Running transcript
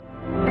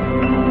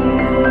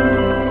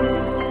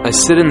I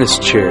sit in this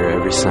chair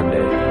every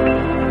Sunday.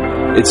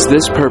 It's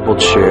this purple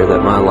chair that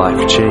my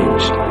life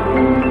changed.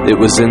 It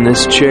was in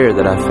this chair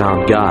that I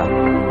found God.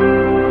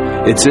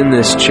 It's in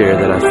this chair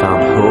that I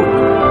found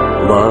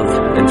hope,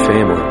 love, and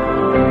family.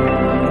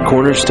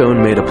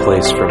 Cornerstone made a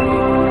place for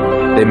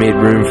me. They made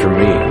room for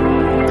me.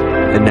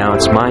 And now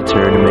it's my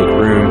turn to make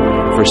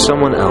room for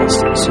someone else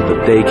so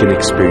that they can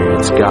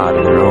experience God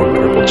in their own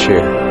purple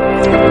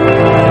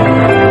chair.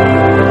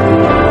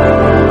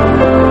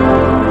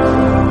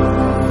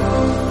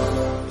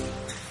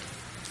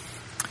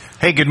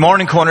 Hey, good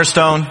morning,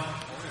 Cornerstone.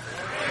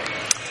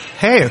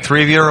 Hey,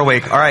 3 of you are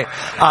awake. All right.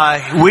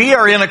 We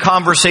are in a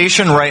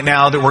conversation right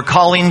now that we're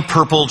calling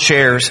Purple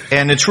Chairs.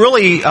 And it's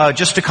really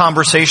just a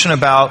conversation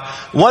about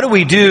what do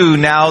we do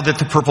now that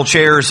the purple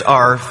chairs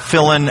are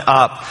filling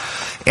up.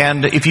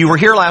 And if you were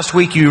here last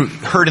week, you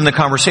heard in the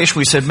conversation,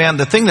 we said, man,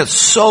 the thing that's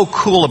so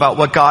cool about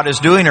what God is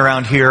doing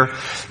around here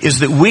is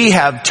that we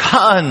have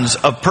tons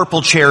of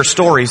purple chair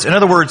stories. In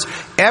other words,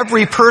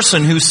 every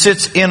person who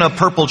sits in a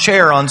purple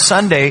chair on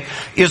Sunday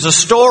is a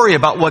story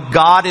about what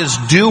God is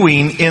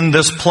doing in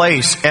this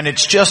place. And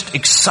it's just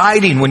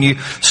exciting when you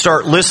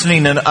start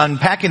listening and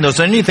unpacking those.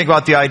 And then you think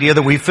about the idea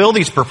that we fill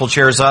these purple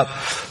chairs up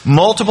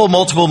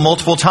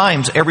multiple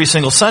times every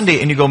single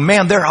Sunday. And you go,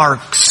 man, there are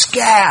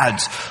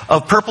scads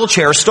of purple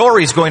chair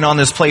stories going on in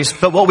this place.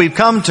 But what we've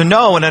come to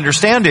know and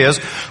understand is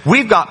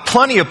we've got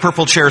plenty of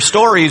purple chair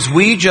stories.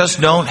 We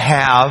just don't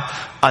have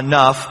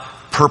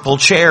enough purple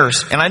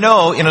chairs. And I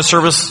know in a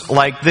service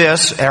like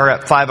this, or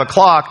at 5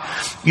 o'clock,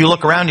 you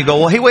look around and you go,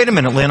 well, hey, wait a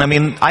minute, Lynn. I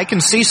mean, I can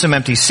see some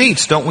empty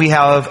seats. Don't we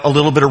have a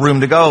little bit of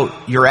room to go?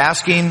 You're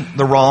asking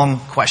the wrong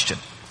question.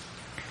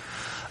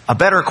 A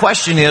better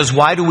question is,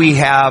 why do we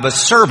have a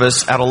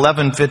service at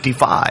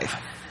 11:55?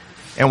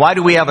 And why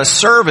do we have a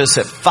service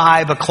at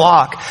 5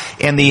 o'clock?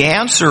 And the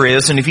answer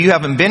is, and if you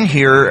haven't been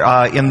here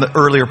in the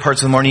earlier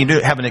parts of the morning, you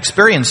haven't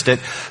experienced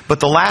it, but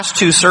the last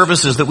 2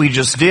 services that we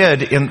just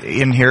did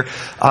in here,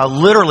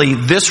 literally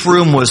this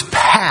room was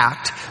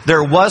packed.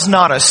 There was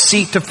not a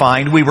seat to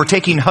find. We were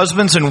taking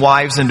husbands and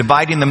wives and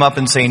dividing them up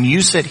and saying,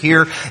 you sit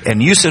here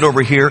and you sit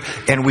over here,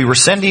 and we were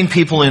sending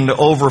people into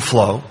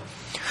overflow.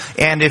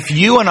 And if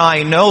you and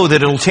I know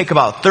that it'll take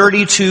about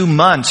 32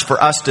 months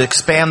for us to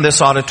expand this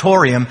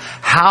auditorium,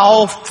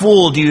 how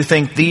full do you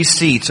think these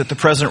seats at the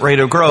present rate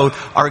of growth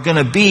are going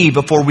to be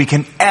before we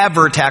can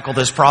ever tackle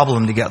this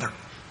problem together?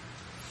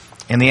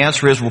 And the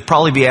answer is we'll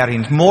probably be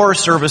adding more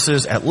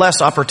services at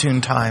less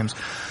opportune times.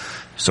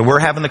 So we're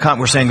having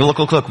we're saying,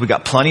 look, we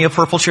got plenty of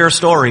purple chair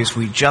stories.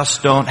 We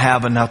just don't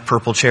have enough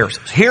purple chairs.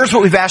 Here's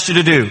what we've asked you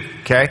to do,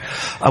 okay?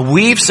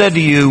 We've said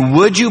to you,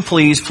 would you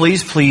please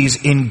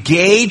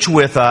engage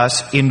with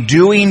us in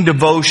doing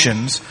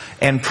devotions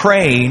and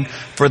praying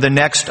for the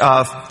next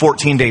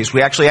 14 days.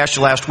 We actually asked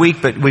you last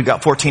week, but we've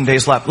got 14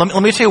 days left.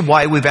 Let me tell you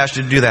why we've asked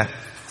you to do that.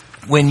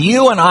 When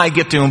you and I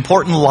get to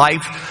important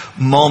life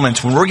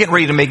moments, when we're getting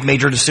ready to make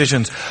major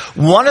decisions,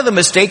 one of the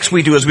mistakes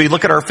we do is we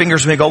look at our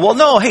fingers and we go, well,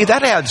 no, hey,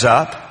 that adds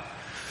up.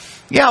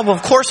 Yeah, well,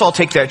 of course I'll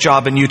take that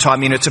job in Utah. I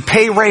mean, it's a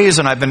pay raise,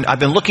 and I've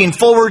been looking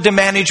forward to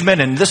management,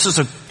 and this is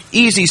an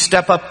easy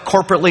step up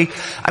corporately.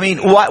 I mean,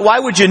 why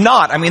would you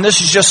not? I mean,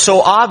 this is just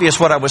so obvious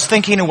what I was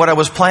thinking and what I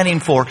was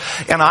planning for.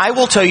 And I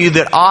will tell you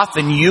that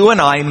often you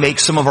and I make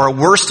some of our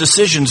worst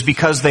decisions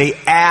because they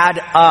add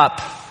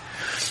up.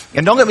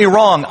 And don't get me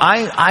wrong,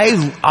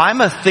 I'm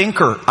a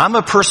thinker. I'm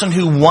a person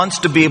who wants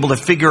to be able to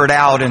figure it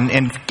out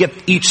and get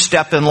each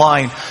step in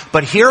line.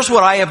 But here's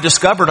what I have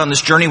discovered on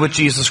this journey with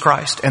Jesus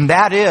Christ. And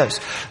that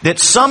is that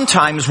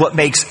sometimes what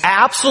makes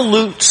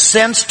absolute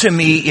sense to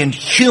me in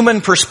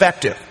human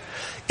perspective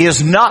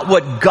is not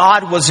what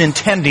God was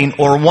intending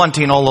or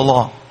wanting all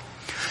along.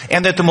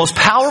 And that the most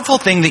powerful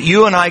thing that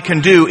you and I can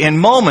do in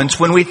moments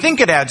when we think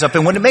it adds up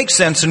and when it makes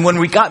sense and when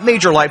we got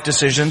major life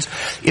decisions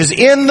is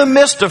in the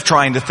midst of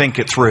trying to think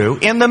it through,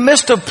 in the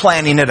midst of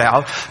planning it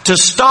out, to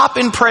stop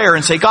in prayer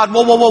and say, God,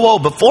 whoa,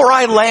 before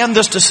I land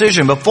this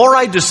decision, before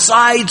I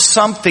decide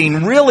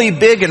something really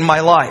big in my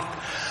life,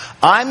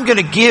 I'm going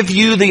to give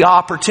you the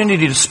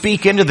opportunity to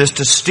speak into this,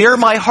 to steer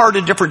my heart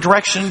a different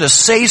direction, to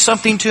say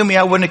something to me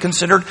I wouldn't have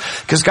considered.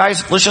 Because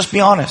guys, let's just be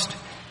honest.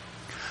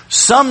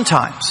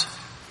 Sometimes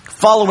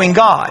following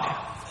God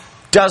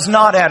does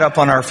not add up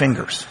on our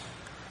fingers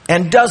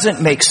and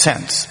doesn't make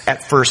sense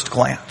at first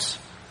glance.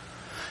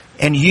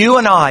 And you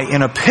and I,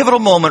 in a pivotal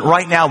moment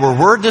right now where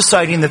we're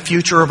deciding the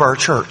future of our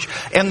church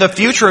and the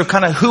future of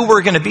kind of who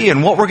we're going to be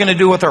and what we're going to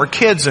do with our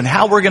kids and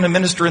how we're going to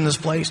minister in this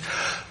place,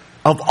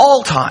 of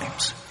all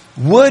times,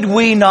 would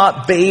we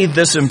not bathe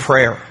this in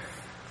prayer?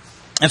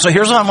 And so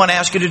here's what I'm going to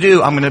ask you to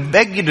do. I'm going to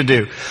beg you to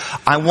do.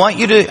 I'm going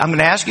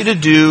to ask you to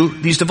do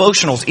these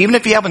devotionals. Even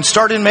if you haven't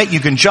started them yet, you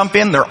can jump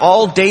in. They're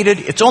all dated.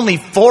 It's only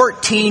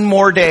 14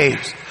 more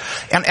days.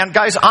 And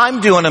guys,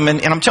 I'm doing them,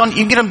 and I'm telling you,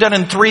 you can get them done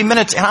in 3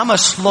 minutes, and I'm a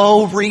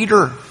slow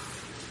reader.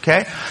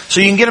 Okay?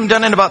 So you can get them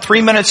done in about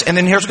 3 minutes, and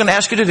then here's what I'm going to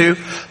ask you to do.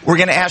 We're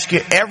going to ask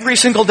you every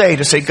single day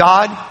to say,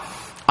 God,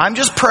 I'm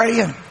just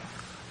praying.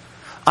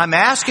 I'm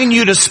asking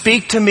you to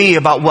speak to me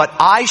about what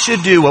I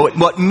should do,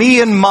 what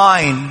me and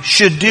mine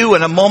should do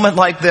in a moment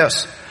like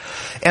this.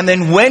 And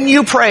then when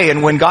you pray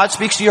and when God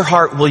speaks to your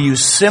heart, will you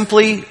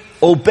simply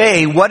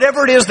obey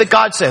whatever it is that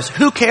God says?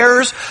 Who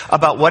cares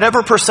about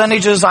whatever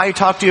percentages I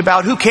talk to you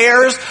about? Who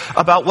cares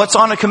about what's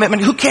on a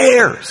commitment? Who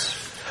cares?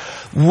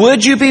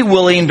 Would you be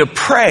willing to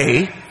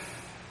pray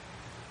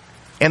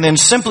and then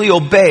simply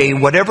obey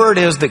whatever it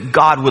is that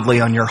God would lay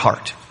on your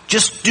heart?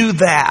 Just do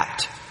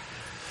that.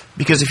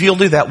 Because if you'll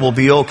do that, we'll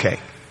be okay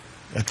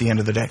at the end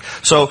of the day.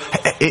 So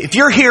if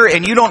you're here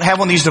and you don't have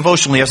one of these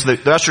devotional lists,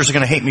 the ushers are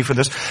going to hate me for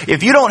this.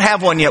 If you don't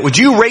have one yet, would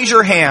you raise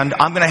your hand?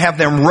 I'm going to have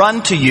them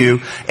run to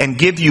you and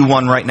give you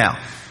one right now.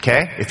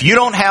 Okay? If you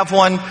don't have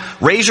one,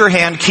 raise your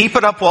hand, keep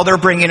it up while they're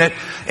bringing it,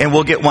 and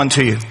we'll get one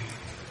to you.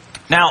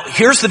 Now,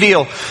 here's the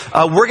deal.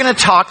 We're going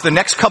to talk the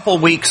next couple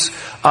of weeks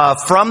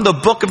from the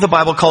book of the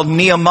Bible called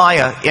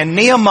Nehemiah. And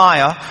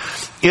Nehemiah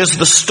is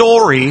the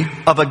story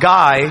of a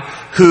guy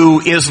who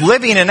is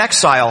living in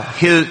exile.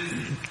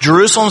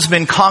 Jerusalem's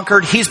been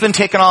conquered. He's been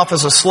taken off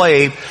as a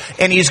slave.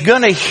 And he's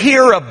going to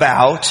hear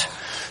about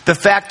the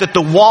fact that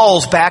the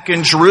walls back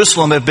in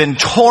Jerusalem have been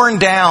torn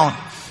down.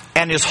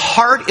 And his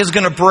heart is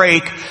going to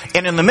break.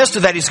 And in the midst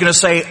of that, he's going to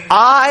say,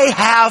 I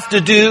have to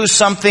do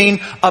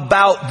something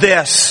about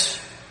this.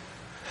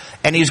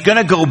 And he's going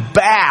to go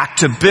back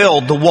to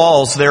build the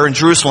walls there in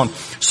Jerusalem.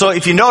 So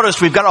if you notice,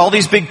 we've got all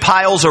these big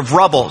piles of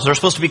rubble. They're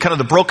supposed to be kind of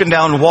the broken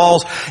down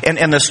walls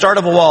and the start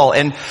of a wall.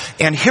 And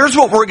here's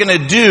what we're going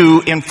to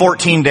do in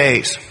 14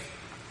 days.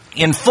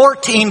 In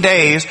 14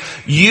 days,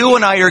 you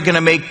and I are going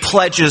to make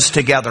pledges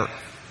together.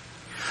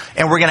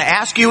 And we're going to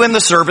ask you in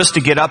the service to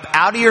get up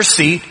out of your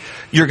seat.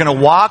 You're going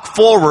to walk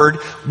forward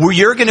where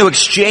you're going to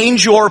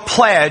exchange your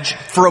pledge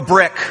for a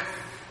brick.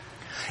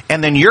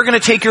 And then you're going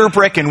to take your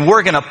brick and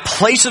we're going to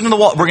place it in the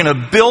wall. We're going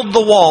to build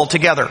the wall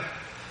together.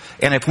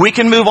 And if we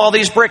can move all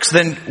these bricks,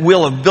 then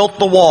we'll have built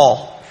the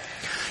wall.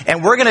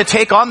 And we're going to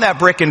take on that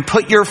brick and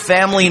put your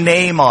family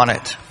name on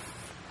it.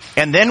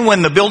 And then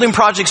when the building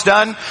project's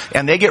done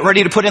and they get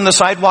ready to put in the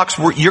sidewalks,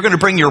 you're going to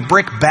bring your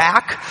brick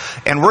back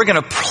and we're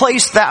going to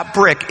place that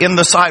brick in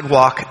the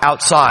sidewalk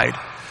outside.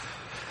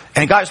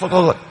 And guys,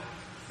 look.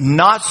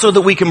 Not so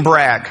that we can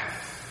brag.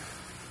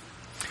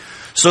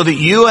 So that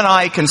you and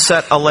I can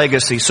set a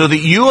legacy. So that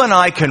you and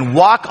I can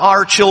walk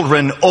our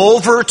children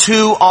over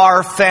to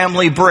our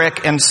family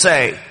brick and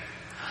say,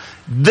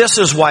 this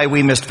is why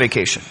we missed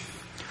vacation.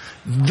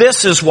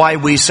 This is why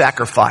we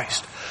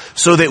sacrificed.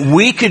 So that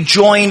we could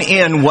join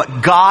in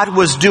what God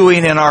was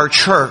doing in our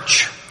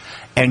church.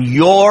 And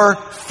your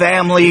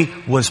family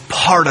was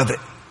part of it.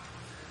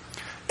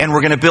 And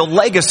we're going to build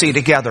legacy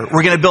together.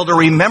 We're going to build a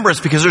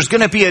remembrance because there's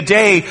going to be a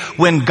day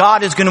when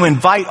God is going to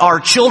invite our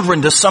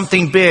children to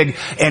something big.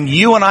 And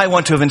you and I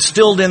want to have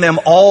instilled in them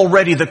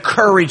already the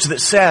courage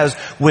that says,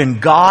 when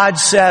God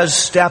says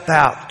step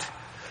out,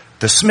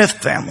 the Smith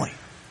family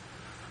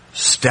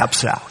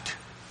steps out.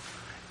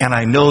 And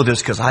I know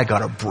this because I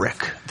got a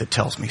brick that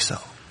tells me so.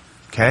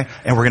 Okay?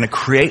 And we're going to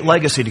create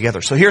legacy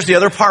together. So here's the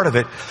other part of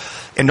it.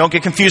 And don't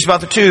get confused about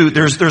the two.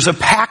 There's a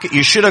packet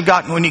you should have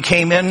gotten when you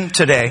came in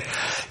today.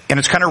 And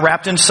it's kind of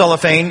wrapped in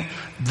cellophane.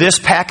 This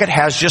packet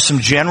has just some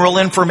general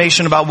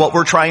information about what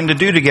we're trying to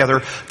do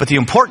together. But the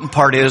important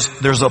part is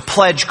there's a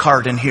pledge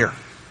card in here.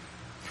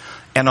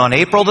 And on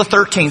April the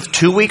 13th,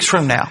 2 weeks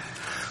from now,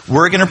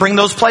 we're going to bring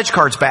those pledge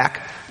cards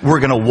back. We're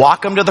going to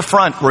walk them to the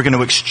front. We're going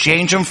to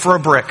exchange them for a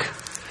brick.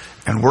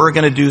 And we're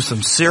going to do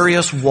some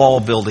serious wall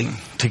building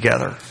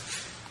together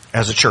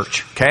as a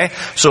church, okay?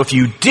 So if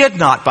you did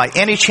not by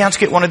any chance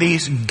get one of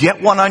these,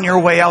 get one on your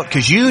way out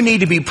because you need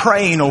to be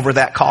praying over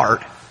that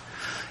card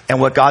and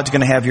what God's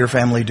going to have your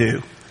family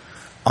do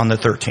on the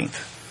 13th.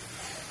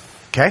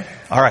 Okay?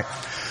 All right.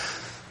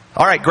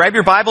 All right, grab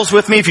your Bibles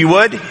with me if you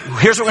would.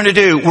 Here's what we're going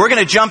to do. We're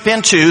going to jump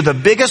into the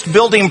biggest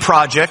building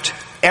project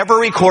ever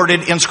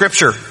recorded in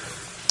Scripture.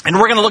 And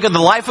we're going to look at the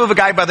life of a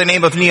guy by the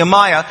name of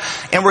Nehemiah,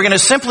 and we're going to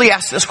simply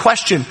ask this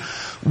question.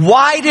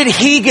 Why did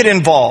he get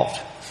involved?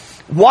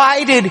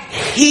 Why did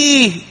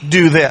he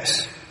do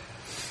this?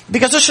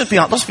 Because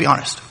let's be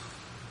honest.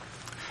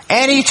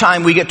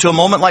 Anytime we get to a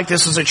moment like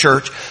this as a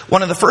church,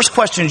 one of the first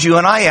questions you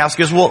and I ask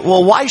is,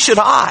 well, why should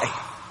I?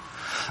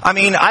 I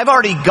mean, I've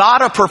already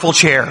got a purple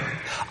chair.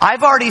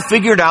 I've already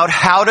figured out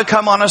how to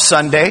come on a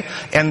Sunday,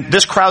 and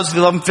this crowd's the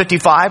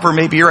 11:55, or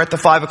maybe you're at the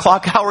 5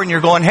 o'clock hour and you're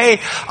going,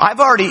 hey,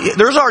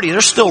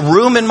 there's still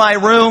room in my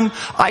room.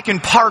 I can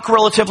park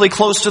relatively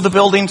close to the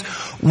buildings.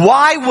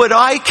 Why would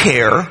I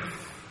care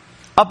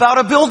about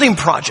a building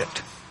project?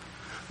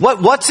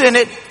 What's in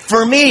it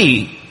for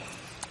me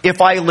if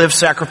I live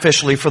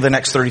sacrificially for the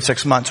next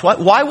 36 months?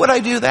 Why would I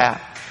do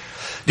that?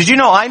 Did you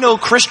know I know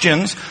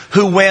Christians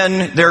who,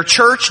 when their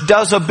church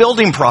does a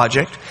building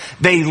project,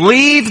 they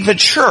leave the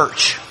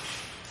church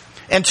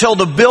until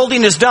the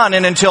building is done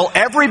and until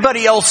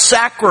everybody else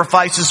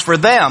sacrifices for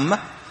them,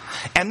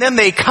 and then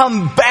they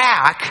come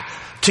back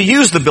to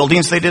use the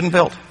buildings they didn't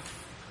build.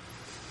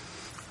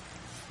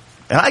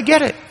 And I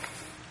get it.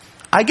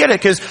 I get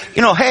it because,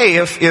 hey,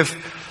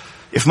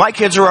 if my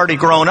kids are already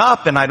grown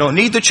up and I don't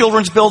need the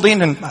children's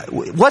building, and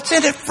what's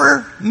in it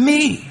for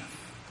me?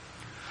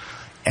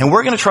 And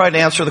we're going to try to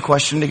answer the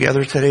question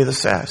together today that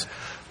says,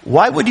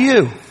 Why would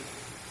you?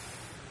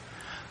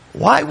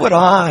 Why would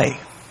I?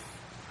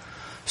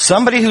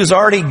 Somebody who's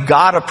already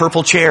got a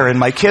purple chair and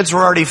my kids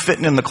are already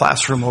fitting in the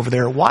classroom over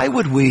there. Why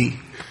would we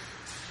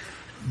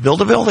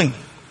build a building?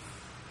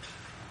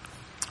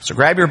 So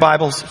grab your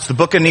Bibles. It's the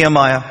book of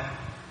Nehemiah.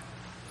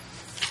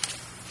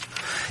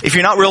 If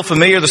you're not real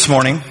familiar this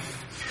morning,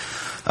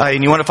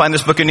 and you want to find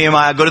this book of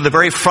Nehemiah, go to the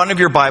very front of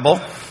your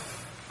Bible.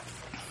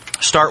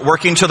 Start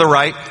working to the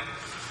right.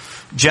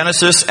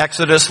 Genesis,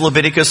 Exodus,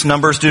 Leviticus,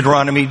 Numbers,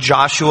 Deuteronomy,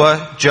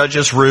 Joshua,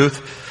 Judges, Ruth,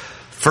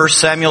 1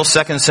 Samuel,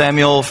 2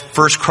 Samuel,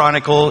 1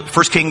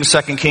 Kings,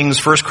 2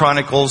 Kings, 1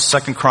 Chronicles,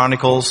 2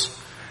 Chronicles,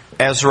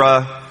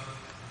 Ezra,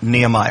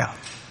 Nehemiah.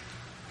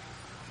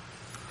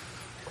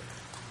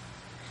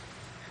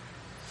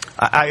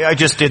 I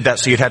just did that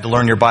so you'd had to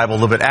learn your Bible a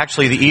little bit.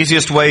 Actually, the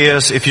easiest way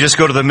is if you just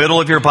go to the middle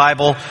of your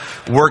Bible,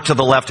 work to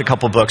the left a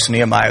couple books.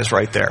 Nehemiah is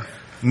right there.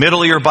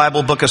 Middle of your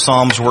Bible, book of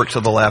Psalms, work to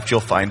the left. You'll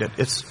find it.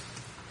 It's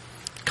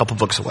a couple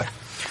books away.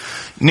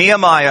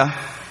 Nehemiah,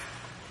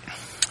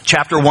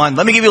 chapter 1.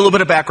 Let me give you a little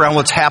bit of background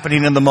what's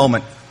happening in the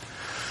moment.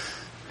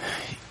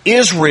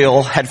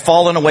 Israel had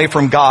fallen away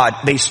from God.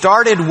 They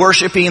started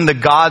worshiping the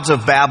gods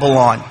of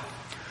Babylon.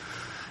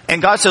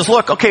 And God says,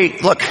 look,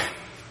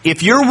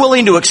 if you're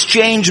willing to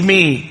exchange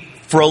me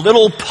for a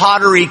little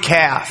pottery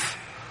calf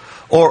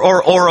or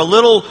a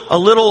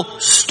little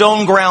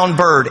stone ground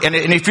bird, and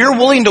if you're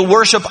willing to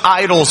worship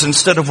idols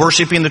instead of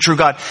worshiping the true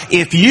God,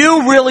 if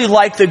you really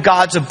like the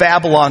gods of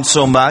Babylon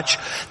so much,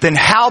 then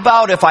how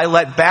about if I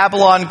let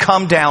Babylon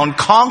come down,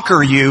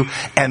 conquer you,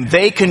 and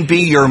they can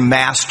be your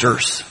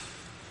masters?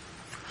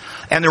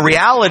 And the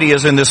reality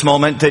is in this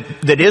moment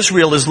that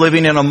Israel is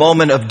living in a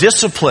moment of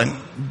discipline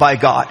by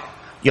God.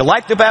 You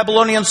like the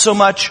Babylonians so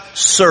much,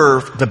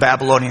 serve the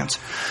Babylonians.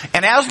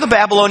 And as the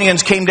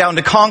Babylonians came down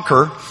to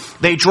conquer,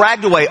 they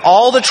dragged away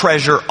all the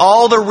treasure,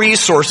 all the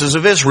resources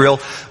of Israel,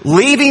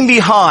 leaving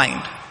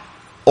behind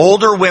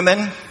older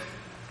women,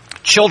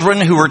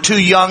 children who were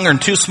too young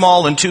and too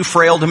small and too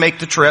frail to make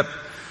the trip,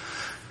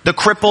 the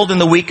crippled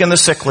and the weak and the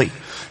sickly.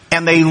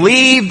 And they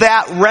leave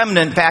that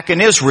remnant back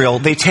in Israel.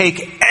 They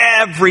take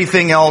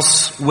everything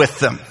else with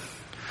them.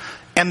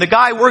 And the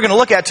guy we're going to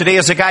look at today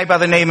is a guy by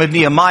the name of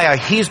Nehemiah.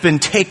 He's been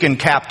taken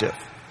captive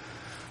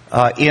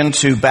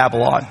into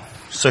Babylon.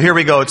 So here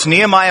we go. It's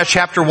Nehemiah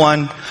chapter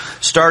 1,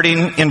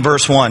 starting in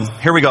verse 1.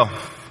 Here we go.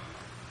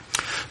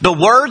 The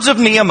words of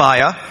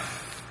Nehemiah,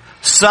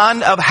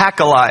 son of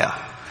Hakaliah,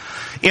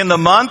 in the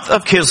month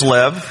of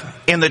Kislev,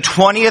 in the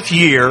 20th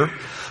year,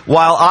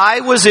 while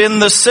I was in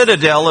the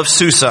citadel of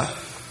Susa,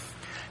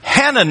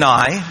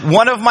 Hanani,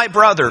 one of my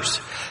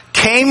brothers,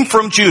 came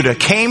from Judah,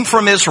 came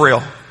from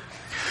Israel,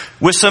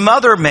 with some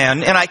other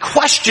men, and I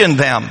questioned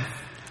them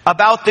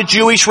about the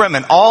Jewish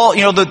remnant, all,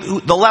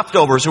 the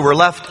leftovers who were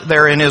left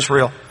there in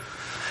Israel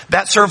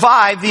that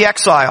survived the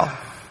exile,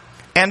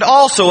 and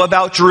also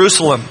about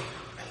Jerusalem.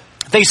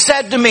 They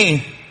said to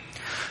me,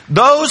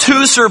 those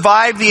who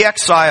survived the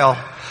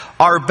exile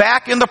are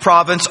back in the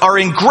province, are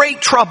in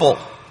great trouble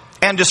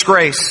and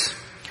disgrace.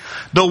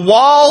 The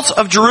walls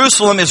of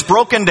Jerusalem is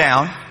broken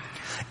down,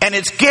 and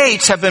its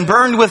gates have been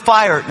burned with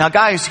fire. Now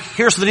guys,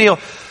 here's the deal.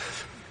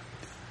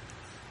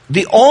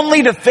 The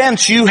only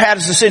defense you had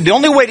as a city, the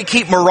only way to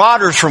keep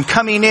marauders from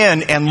coming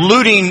in and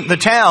looting the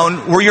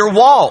town were your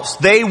walls.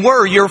 They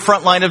were your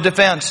front line of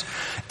defense.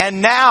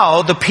 And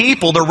now the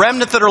people, the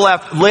remnant that are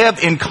left,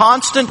 live in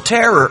constant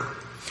terror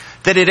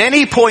that at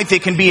any point they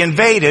can be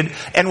invaded,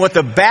 and what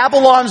the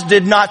Babylons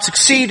did not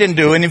succeed in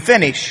doing and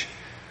finish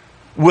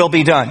will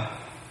be done.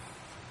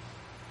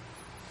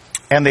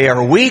 And they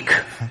are weak,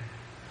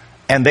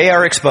 and they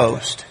are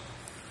exposed.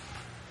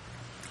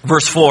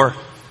 Verse 4.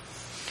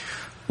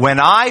 When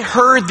I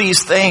heard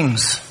these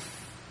things,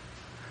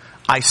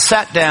 I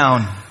sat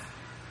down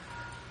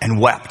and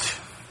wept.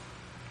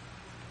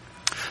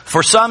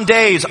 For some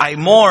days I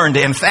mourned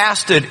and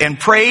fasted and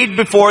prayed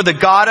before the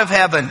God of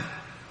heaven.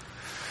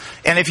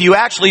 And if you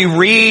actually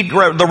read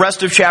the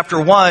rest of chapter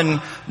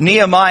 1,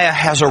 Nehemiah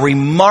has a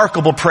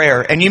remarkable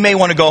prayer. And you may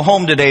want to go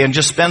home today and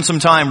just spend some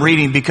time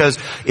reading, because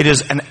it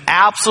is an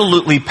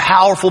absolutely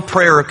powerful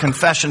prayer of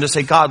confession to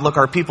say, God, look,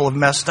 our people have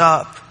messed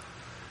up,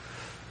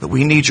 but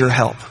we need your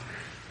help.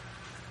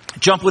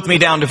 Jump with me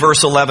down to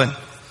verse 11.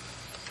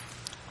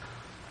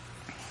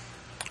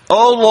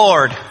 O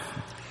Lord,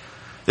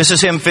 this is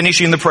him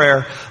finishing the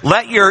prayer.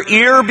 Let your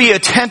ear be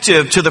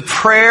attentive to the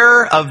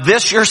prayer of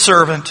this your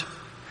servant,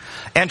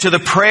 and to the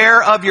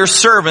prayer of your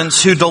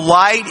servants who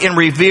delight in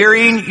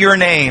revering your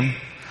name.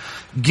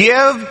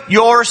 Give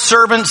your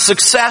servant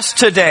success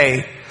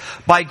today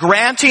by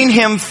granting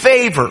him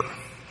favor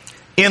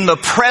in the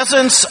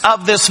presence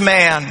of this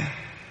man.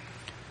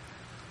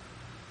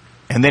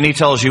 And then he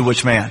tells you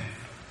which man.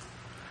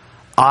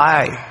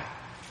 I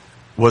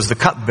was the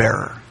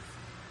cupbearer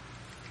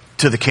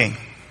to the king.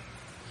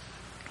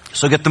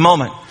 So get the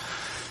moment.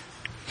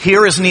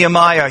 Here is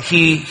Nehemiah.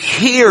 He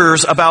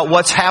hears about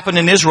what's happened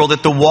in Israel,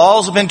 that the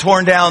walls have been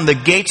torn down, the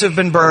gates have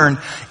been burned,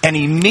 and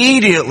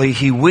immediately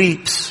he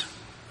weeps.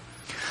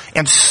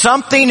 And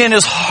something in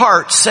his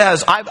heart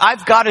says,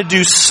 I've got to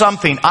do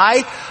something.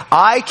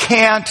 I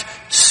can't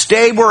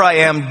stay where I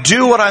am,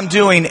 do what I'm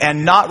doing,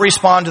 and not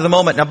respond to the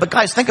moment. Now, but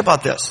guys, think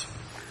about this.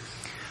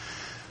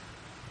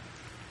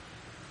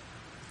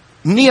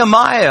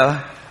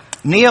 Nehemiah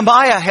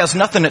has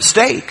nothing at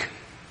stake.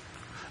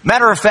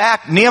 Matter of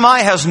fact,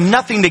 Nehemiah has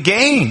nothing to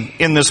gain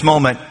in this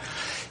moment.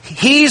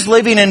 He's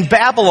living in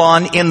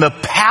Babylon in the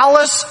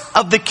palace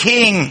of the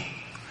king.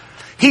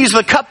 He's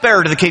the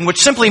cupbearer to the king, which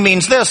simply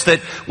means this,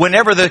 that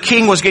whenever the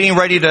king was getting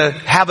ready to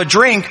have a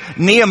drink,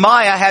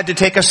 Nehemiah had to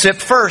take a sip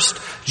first,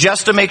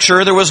 just to make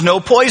sure there was no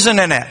poison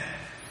in it.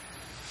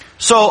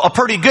 So a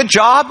pretty good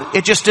job,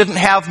 it just didn't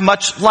have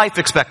much life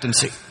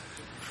expectancy.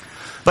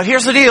 But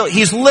here's the deal,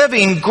 he's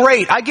living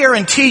great. I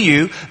guarantee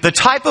you, the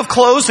type of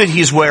clothes that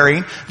he's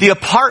wearing, the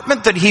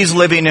apartment that he's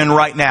living in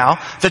right now,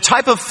 the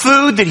type of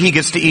food that he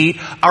gets to eat,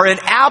 are an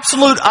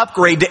absolute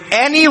upgrade to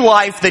any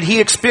life that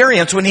he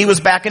experienced when he was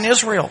back in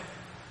Israel.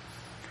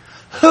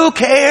 Who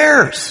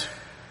cares?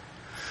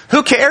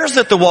 Who cares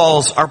that the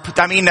walls are,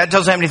 that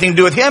doesn't have anything to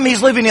do with him.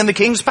 He's living in the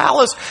king's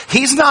palace.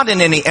 He's not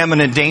in any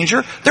imminent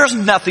danger. There's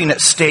nothing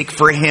at stake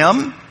for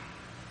him.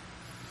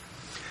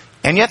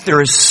 And yet there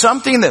is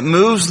something that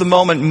moves the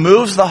moment,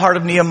 moves the heart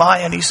of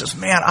Nehemiah, and he says,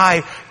 man,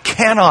 I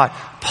cannot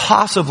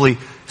possibly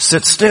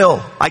sit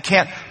still. I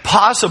can't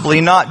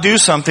possibly not do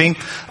something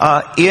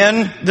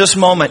in this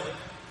moment.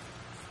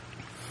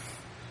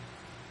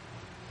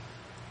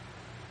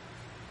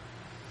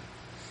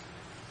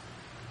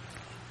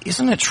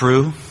 Isn't it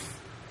true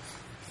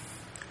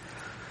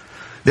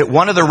that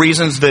one of the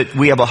reasons that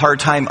we have a hard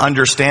time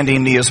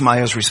understanding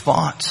Nehemiah's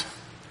response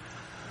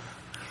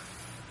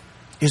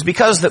is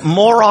because that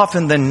more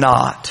often than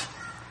not,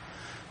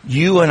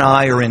 you and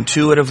I are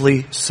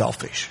intuitively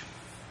selfish.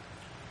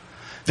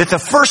 That the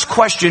first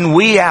question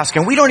we ask,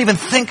 and we don't even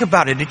think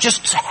about it, it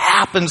just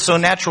happens so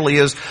naturally,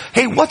 is,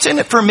 hey, what's in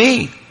it for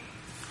me?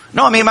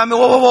 No,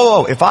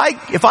 whoa. If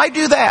I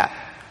do that,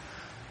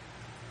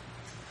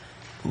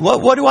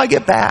 what do I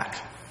get back?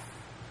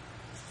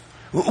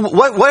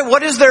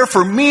 What is there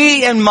for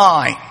me and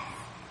mine?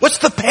 What's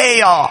the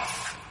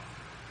payoff?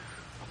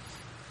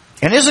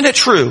 And isn't it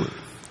true,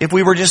 if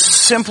we were just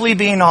simply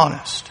being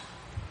honest,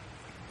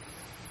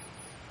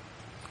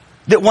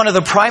 that one of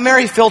the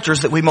primary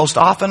filters that we most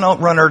often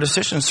run our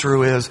decisions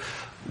through is,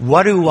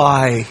 what do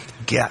I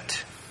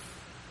get?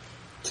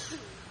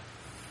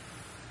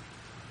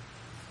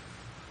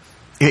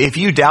 If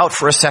you doubt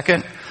for a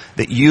second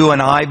that you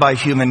and I, by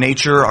human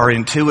nature, are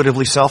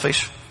intuitively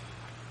selfish,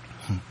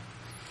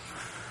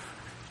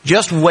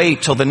 just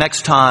wait till the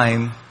next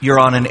time you're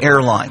on an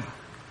airline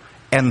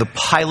and the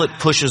pilot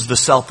pushes the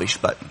selfish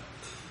button.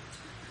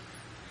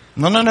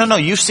 No.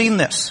 You've seen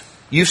this.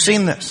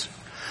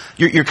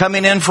 You're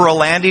coming in for a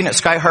landing at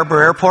Sky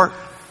Harbor Airport.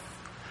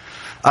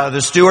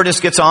 The stewardess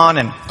gets on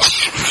and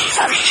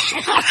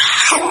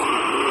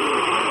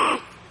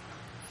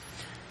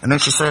then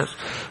she says,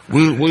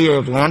 we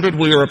have landed.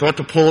 We are about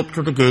to pull up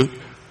to the gate.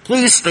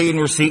 Please stay in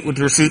your seat with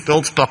your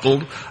seatbelts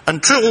buckled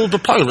until the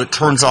pilot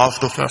turns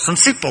off the fasten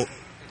seatbelt.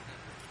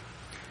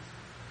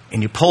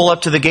 And you pull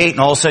up to the gate,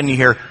 and all of a sudden you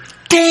hear,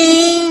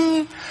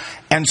 ding!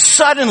 And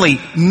suddenly,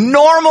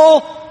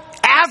 normal,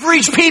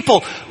 average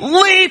people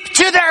leap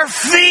to their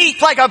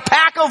feet like a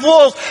pack of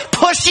wolves,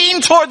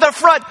 pushing toward the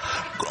front.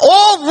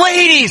 Old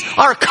ladies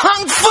are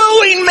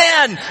kung-fuing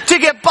men to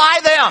get by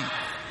them.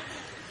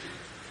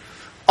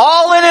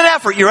 All in an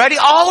effort, you ready?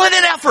 All in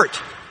an effort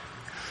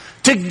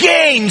to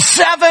gain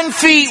 7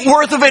 feet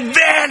worth of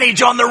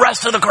advantage on the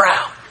rest of the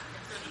crowd.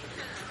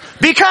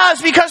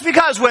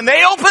 Because when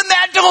they open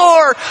that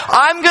door,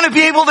 I'm going to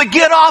be able to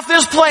get off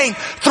this plane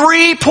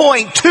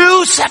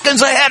 3.2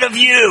 seconds ahead of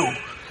you.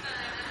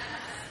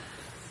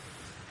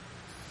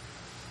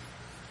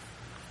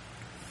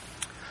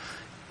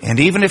 And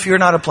even if you're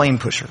not a plane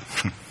pusher,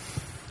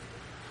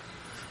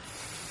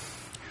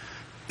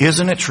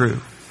 isn't it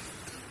true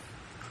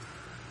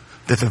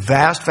that the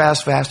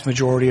vast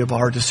majority of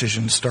our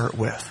decisions start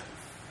with,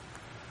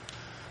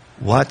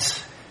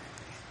 what's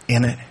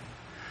in it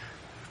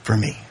for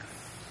me?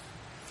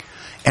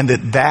 And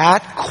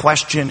that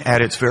question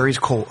at its very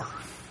core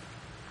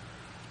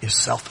is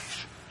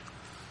selfish.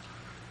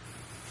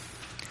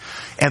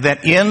 And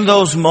that in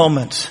those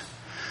moments,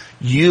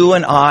 you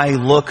and I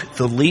look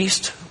the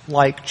least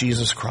like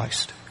Jesus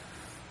Christ.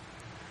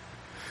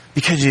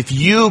 Because if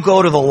you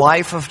go to the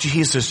life of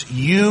Jesus,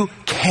 you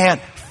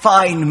can't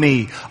find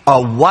me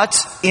a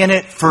what's in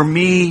it for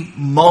me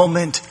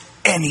moment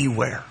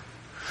anywhere.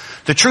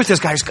 The truth is,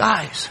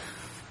 guys,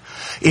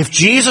 if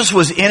Jesus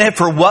was in it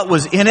for what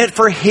was in it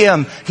for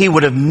him, he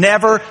would have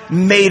never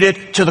made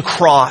it to the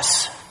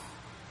cross.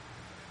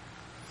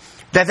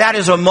 That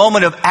is a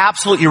moment of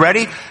absolute, you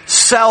ready?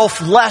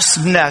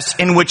 Selflessness,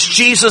 in which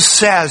Jesus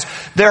says,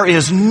 there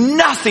is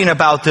nothing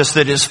about this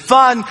that is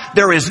fun.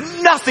 There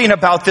is nothing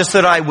about this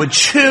that I would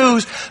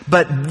choose,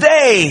 but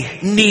they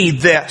need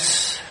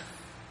this.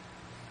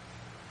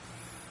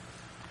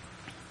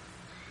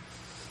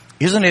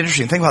 Isn't it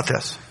interesting? Think about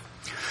this.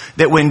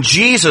 that when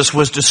Jesus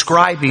was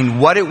describing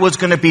what it was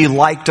going to be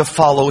like to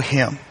follow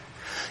him,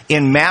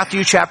 in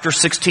Matthew chapter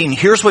 16,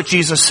 here's what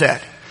Jesus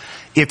said.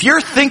 If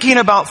you're thinking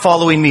about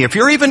following me, if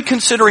you're even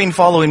considering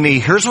following me,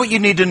 here's what you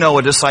need to know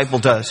a disciple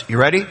does. You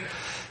ready?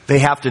 They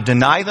have to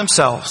deny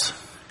themselves,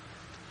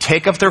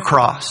 take up their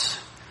cross,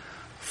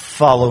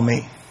 follow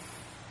me.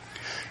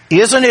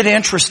 Isn't it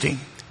interesting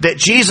that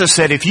Jesus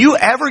said, if you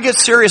ever get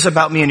serious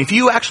about me and if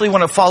you actually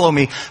want to follow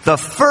me, the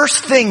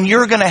first thing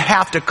you're going to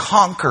have to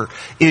conquer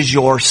is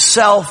your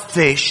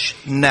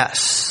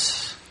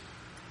selfishness.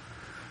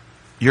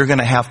 You're going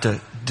to have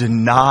to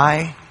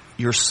deny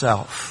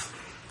yourself.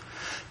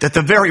 That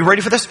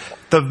ready for this?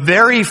 The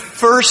very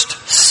first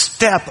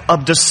step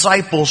of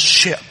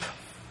discipleship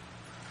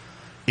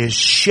is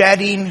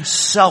shedding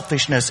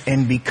selfishness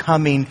and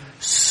becoming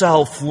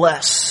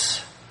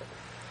selfless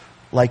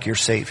like your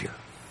Savior.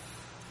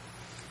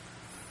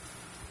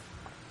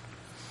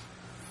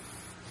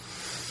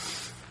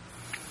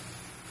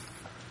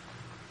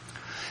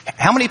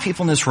 How many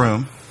people in this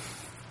room,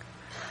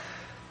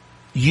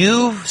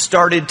 you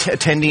started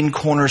attending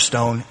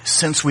Cornerstone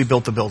since we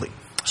built the building?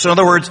 So in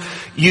other words,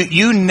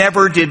 you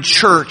never did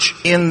church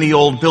in the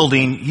old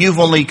building. You've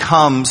only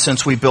come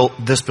since we built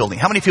this building.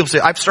 How many people say,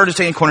 I've started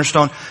attending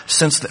Cornerstone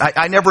since,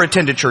 I never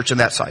attended church in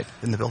that side,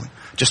 in the building,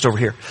 just over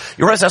here.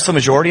 You realize that's the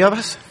majority of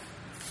us?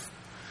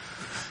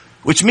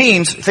 Which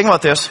means, think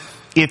about this,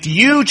 if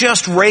you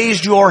just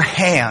raised your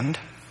hand,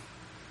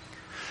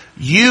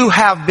 you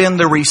have been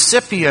the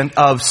recipient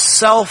of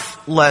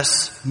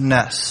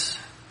selflessness.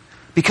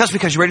 Because,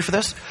 you ready for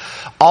this?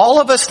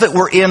 All of us that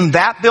were in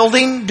that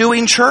building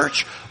doing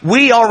church,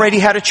 we already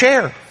had a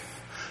chair.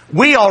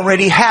 We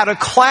already had a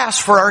class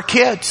for our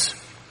kids.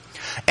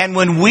 And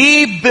when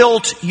we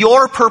built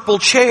your purple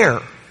chair,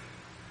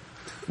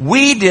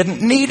 we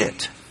didn't need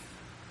it.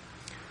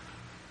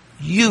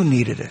 You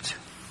needed it.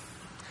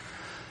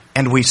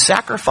 And we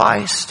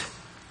sacrificed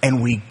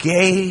and we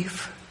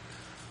gave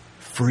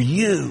for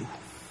you.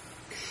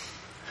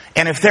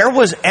 And if there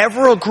was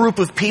ever a group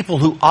of people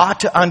who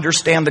ought to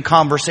understand the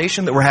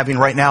conversation that we're having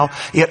right now,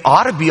 it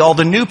ought to be all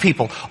the new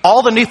people.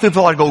 All the new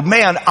people ought to go,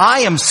 man,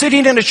 I am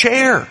sitting in a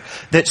chair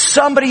that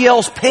somebody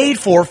else paid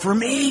for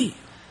me.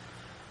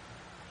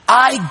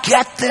 I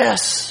get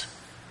this.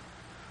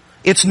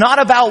 It's not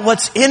about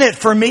what's in it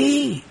for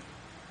me.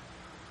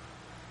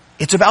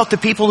 It's about the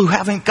people who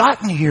haven't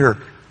gotten here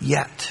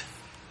yet.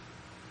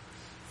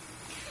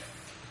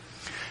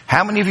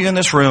 How many of you in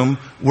this room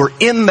were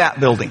in that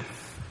building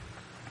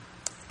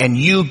and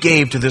you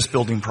gave to this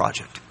building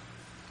project?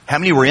 How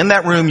many were in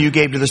that room, you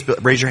gave to this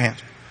building? Raise your hand.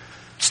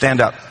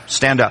 Stand up.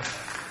 Stand up.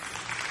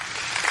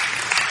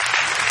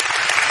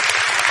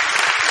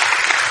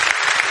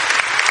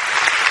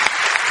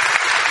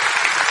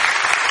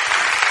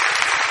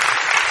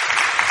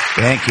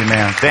 Thank you,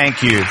 man.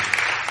 Thank you.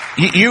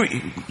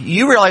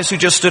 You realize who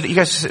just stood, you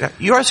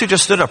realize who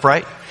just stood up,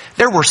 right?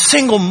 There were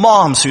single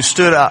moms who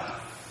stood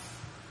up,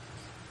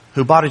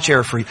 who bought a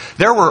chair for you.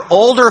 There were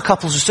older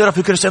couples who stood up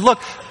who could have said,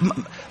 look,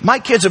 my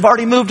kids have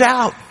already moved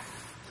out.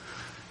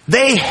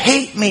 They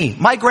hate me.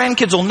 My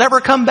grandkids will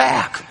never come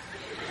back.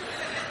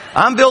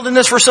 I'm building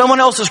this for someone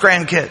else's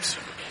grandkids.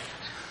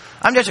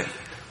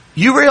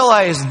 You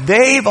realize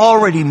they've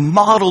already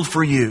modeled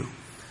for you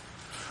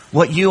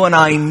what you and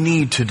I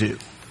need to do.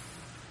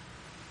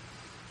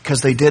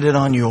 Because they did it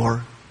on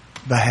your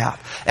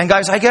behalf. And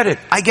guys, I get it.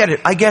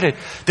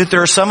 That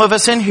there are some of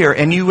us in here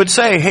and you would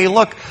say, hey,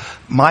 look,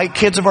 my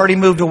kids have already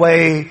moved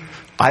away.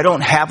 I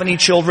don't have any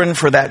children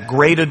for that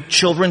graded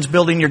children's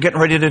building you're getting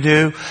ready to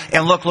do.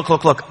 And look.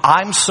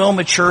 I'm so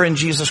mature in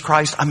Jesus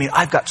Christ. I mean,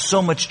 I've got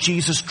so much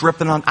Jesus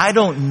dripping on. I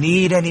don't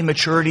need any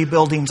maturity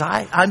buildings.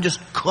 I'm just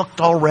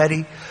cooked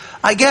already.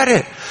 I get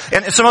it.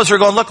 And some of us are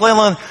going, look,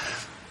 Leland,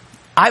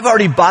 I've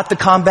already bought the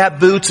combat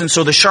boots. And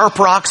so the sharp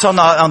rocks on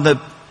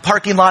the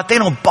parking lot, they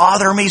don't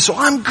bother me. So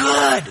I'm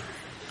good.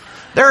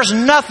 There's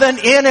nothing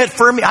in it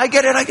for me. I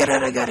get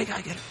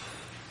it.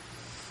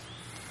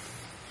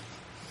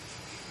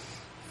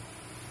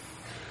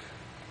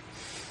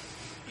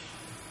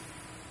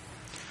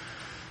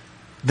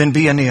 Then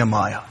be a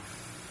Nehemiah.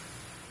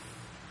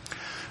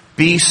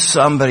 Be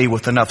somebody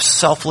with enough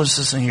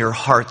selflessness in your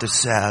heart that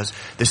says,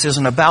 this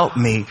isn't about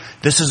me.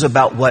 This is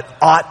about what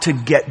ought to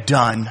get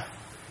done.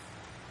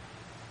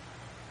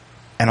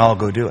 And I'll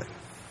go do it.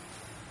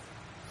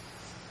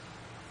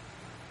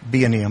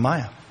 Be a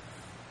Nehemiah.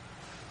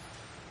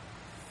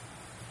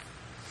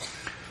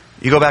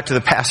 You go back to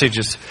the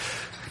passages.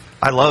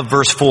 I love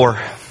verse 4.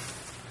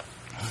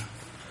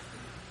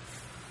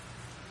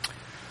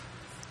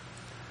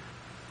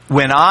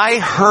 When I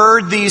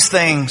heard these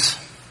things,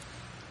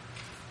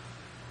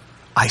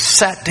 I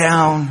sat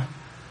down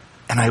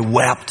and I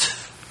wept.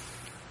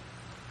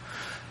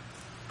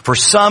 For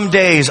some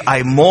days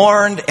I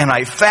mourned and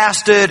I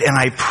fasted and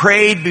I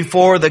prayed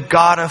before the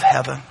God of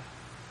heaven.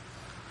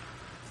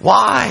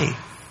 Why?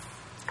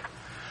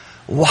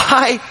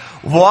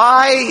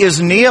 Why is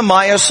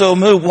Nehemiah so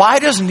moved? Why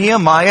does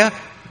Nehemiah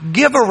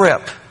give a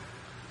rip?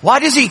 Why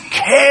does he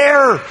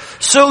care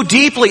so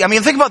deeply? I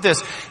mean, think about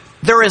this.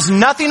 there is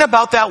nothing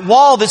about that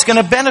wall that's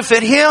going to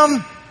benefit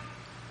him.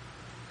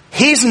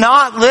 He's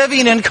not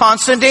living in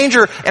constant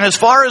danger. And as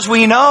far as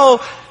we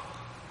know,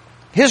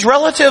 his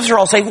relatives are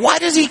all saying, why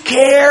does he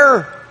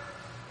care?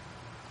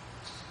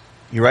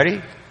 You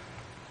ready?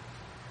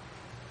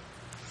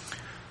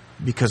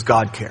 Because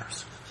God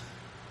cares.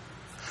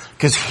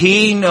 Because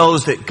he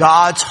knows that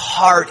God's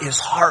heart is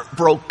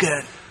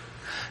heartbroken.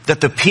 That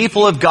the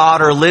people of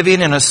God are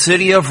living in a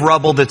city of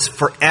rubble that's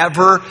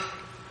forever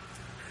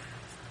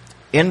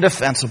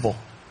indefensible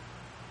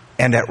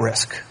and at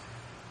risk.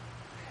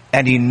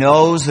 And he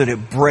knows that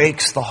it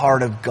breaks the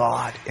heart of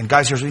God. And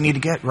guys, here's what you need to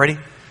get. Ready?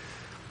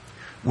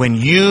 When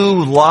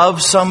you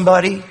love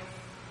somebody,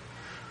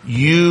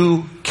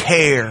 you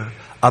care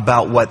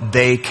about what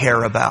they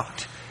care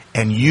about.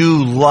 And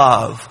you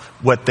love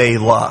what they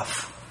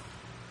love.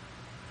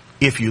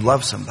 If you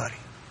love somebody.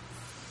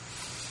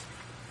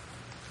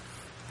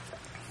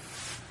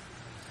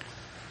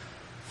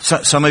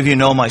 Some of you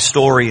know my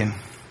story, and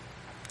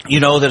you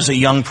know that as a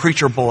young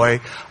preacher boy,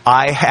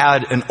 I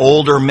had an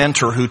older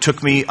mentor who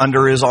took me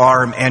under his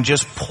arm and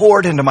just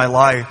poured into my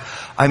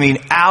life. I mean,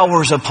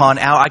 hours upon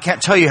hours. I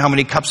can't tell you how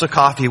many cups of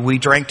coffee we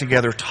drank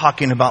together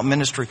talking about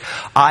ministry.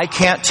 I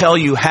can't tell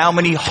you how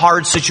many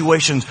hard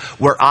situations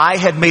where I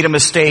had made a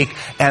mistake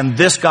and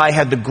this guy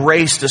had the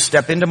grace to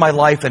step into my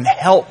life and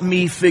help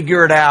me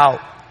figure it out.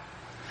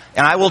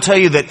 And I will tell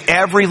you that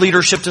every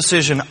leadership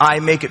decision I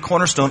make at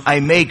Cornerstone, I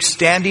make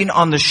standing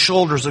on the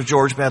shoulders of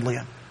George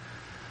Bedlian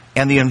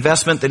and the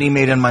investment that he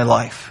made in my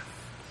life.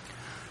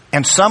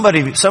 And some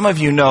of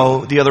you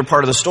know the other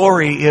part of the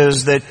story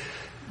is that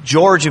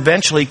George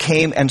eventually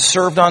came and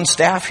served on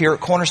staff here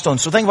at Cornerstone.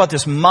 So think about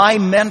this. My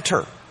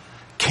mentor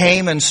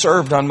came and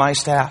served on my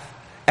staff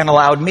and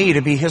allowed me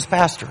to be his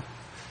pastor.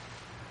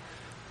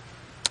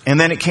 And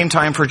then it came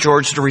time for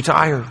George to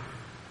retire.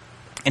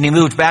 And he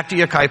moved back to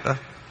Yucaipa.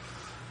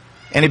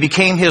 And it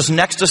became his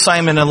next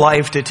assignment in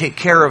life to take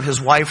care of his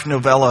wife,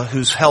 Novella,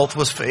 whose health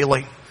was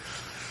failing.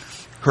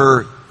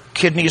 Her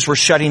kidneys were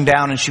shutting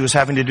down and she was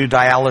having to do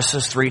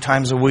dialysis 3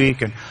 times a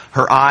week. And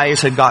her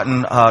eyes had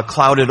gotten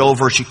clouded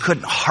over. She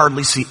couldn't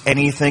hardly see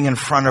anything in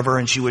front of her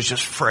and she was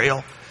just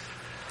frail.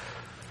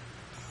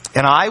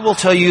 And I will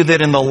tell you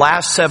that in the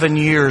last 7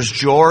 years,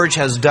 George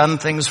has done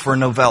things for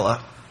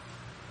Novella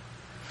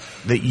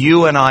that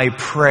you and I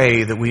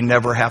pray that we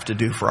never have to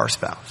do for our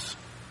spouse.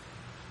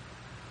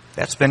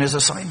 That's been his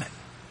assignment.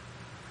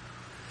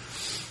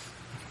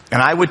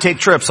 And I would take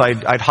trips.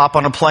 I'd hop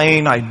on a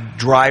plane. I'd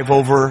drive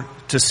over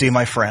to see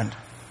my friend.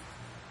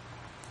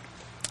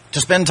 To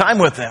spend time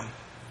with them.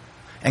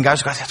 And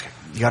guys,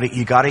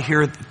 you gotta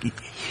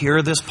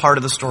hear this part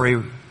of the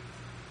story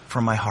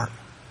from my heart.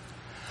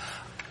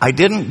 I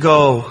didn't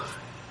go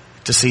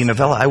to see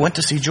Novella. I went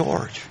to see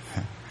George.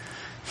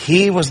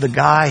 He was the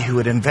guy who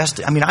had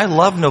invested. I mean, I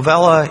love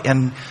Novella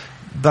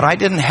but I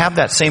didn't have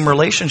that same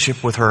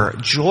relationship with her.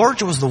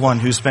 George was the one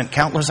who spent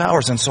countless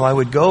hours, and so I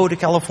would go to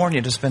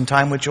California to spend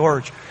time with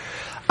George.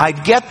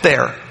 I'd get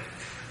there,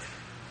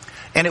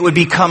 and it would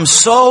become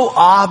so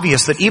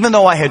obvious that even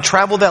though I had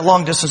traveled that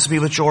long distance to be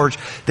with George,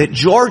 that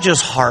George's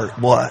heart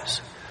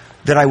was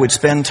that I would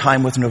spend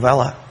time with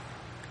Novella,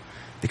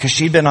 because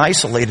she'd been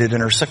isolated in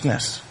her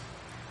sickness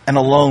and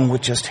alone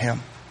with just him.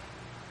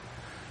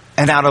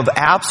 And out of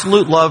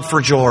absolute love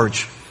for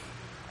George,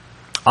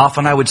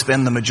 often I would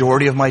spend the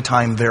majority of my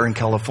time there in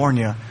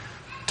California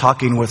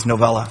talking with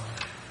Novella.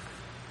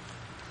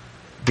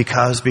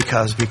 Because.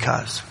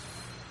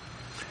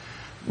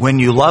 When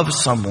you love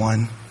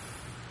someone,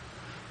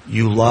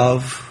 you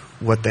love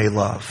what they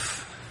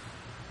love.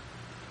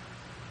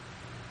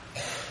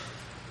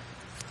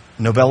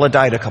 Novella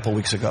died a couple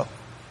weeks ago.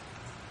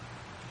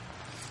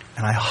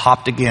 And I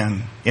hopped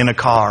again in a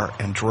car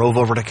and drove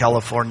over to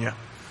California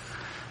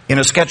in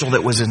a schedule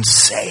that was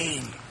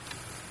insane.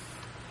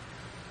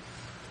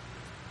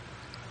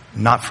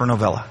 Not for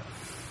Novella.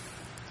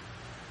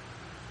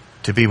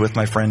 To be with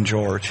my friend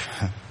George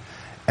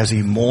as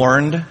he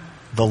mourned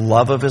the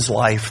love of his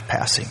life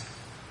passing.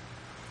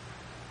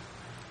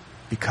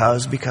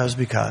 Because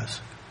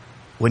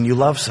when you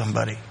love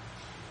somebody,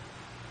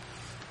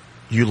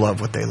 you love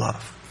what they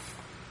love.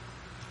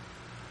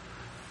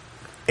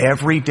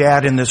 Every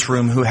dad in this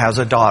room who has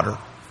a daughter,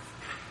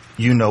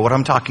 you know what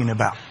I'm talking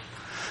about.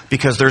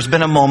 Because there's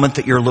been a moment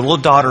that your little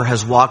daughter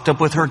has walked up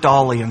with her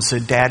dolly and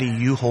said, "Daddy,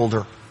 you hold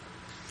her."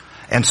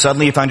 And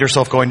suddenly you find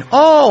yourself going,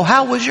 "Oh,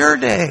 how was your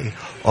day?"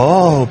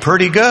 "Oh,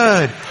 pretty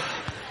good."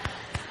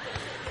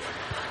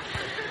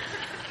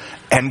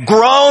 And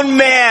grown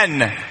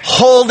men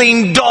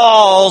holding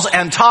dolls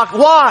and talk.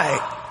 Why?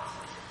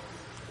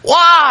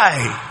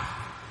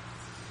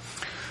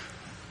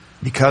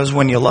 Because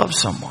when you love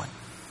someone,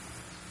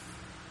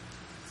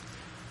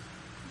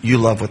 you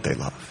love what they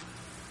love.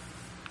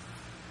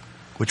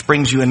 Which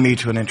brings you and me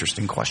to an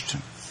interesting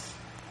question.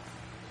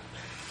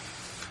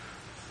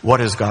 What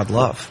does God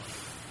love?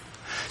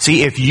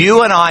 See, if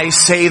you and I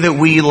say that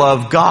we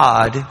love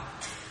God,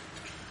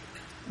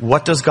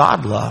 what does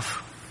God love?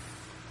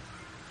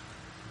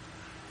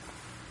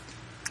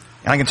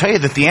 And I can tell you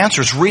that the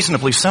answer is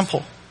reasonably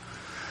simple.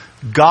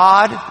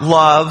 God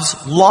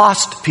loves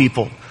lost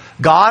people.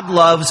 God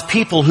loves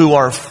people who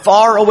are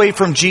far away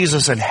from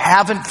Jesus and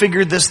haven't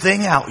figured this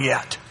thing out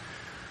yet.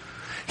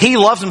 He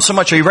loves them so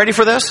much. Are you ready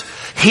for this?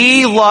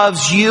 He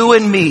loves you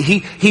and me.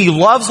 He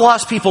loves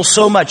lost people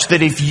so much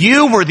that if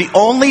you were the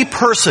only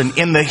person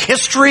in the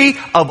history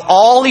of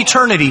all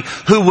eternity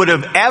who would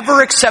have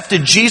ever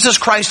accepted Jesus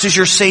Christ as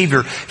your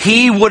Savior,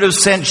 He would have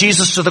sent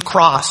Jesus to the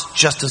cross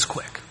just as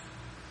quick.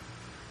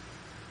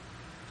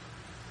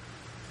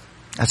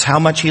 That's how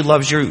much He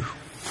loves you.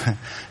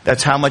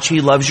 That's how much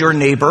He loves your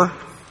neighbor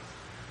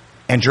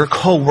and your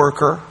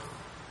coworker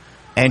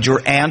and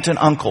your aunt and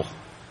uncle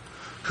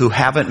who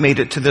haven't made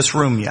it to this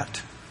room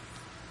yet.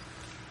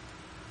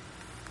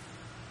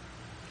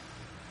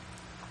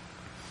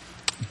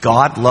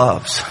 God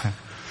loves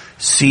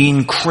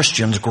seeing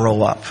Christians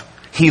grow up.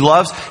 He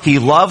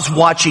loves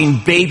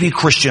watching baby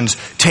Christians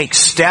take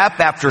step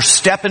after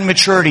step in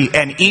maturity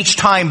and each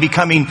time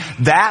becoming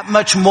that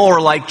much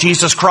more like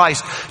Jesus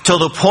Christ till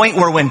the point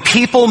where when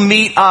people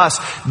meet us,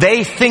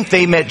 they think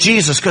they met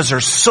Jesus because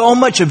there's so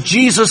much of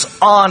Jesus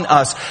on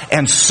us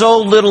and so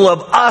little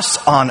of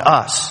us on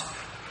us.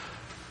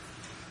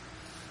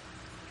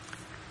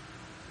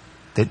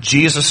 That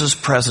Jesus'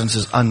 presence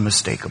is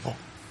unmistakable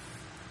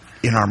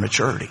in our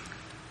maturity.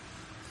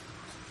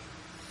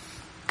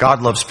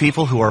 God loves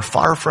people who are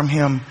far from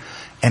Him,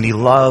 and He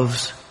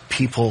loves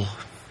people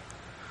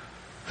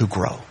who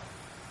grow.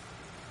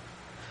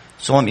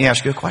 So let me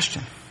ask you a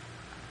question.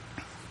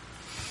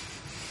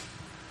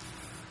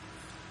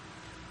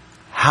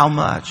 How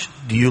much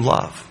do you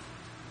love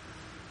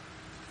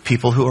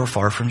people who are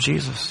far from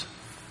Jesus?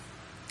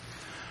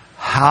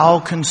 How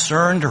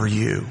concerned are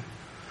you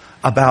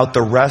about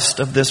the rest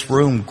of this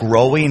room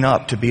growing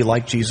up to be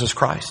like Jesus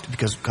Christ?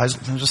 Because, guys,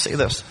 let me just say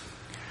this.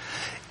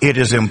 It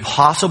is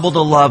impossible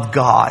to love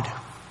God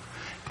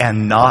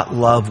and not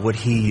love what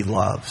He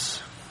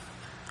loves.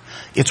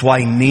 It's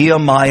why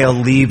Nehemiah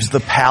leaves the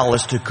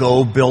palace to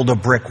go build a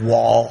brick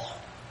wall.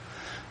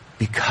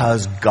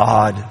 Because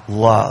God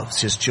loves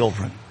His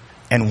children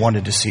and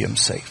wanted to see them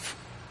safe.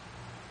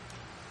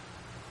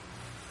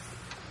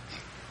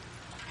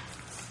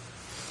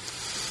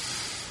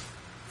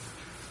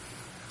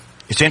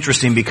 It's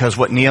interesting because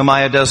what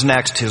Nehemiah does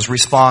next, his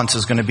response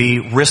is going to be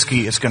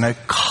risky. It's going to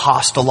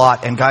cost a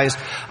lot. And guys,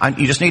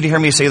 you just need to hear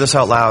me say this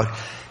out loud.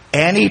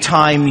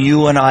 Anytime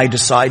you and I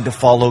decide to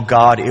follow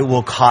God, it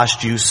will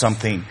cost you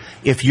something.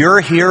 If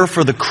you're here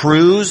for the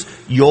cruise,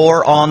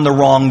 you're on the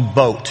wrong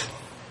boat.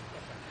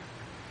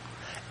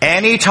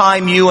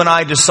 Anytime you and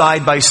I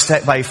decide by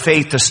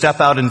faith to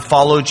step out and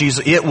follow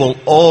Jesus, it will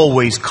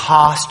always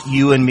cost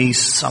you and me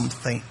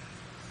something.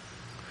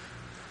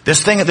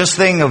 This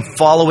thing of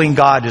following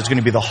God is going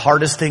to be the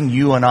hardest thing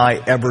you and I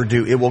ever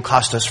do. It will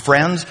cost us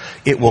friends.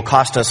 It will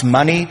cost us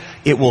money.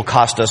 It will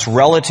cost us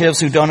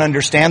relatives who don't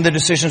understand the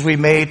decisions we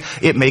made.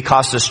 It may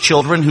cost us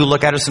children who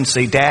look at us and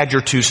say, Dad,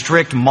 you're too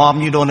strict.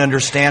 Mom, you don't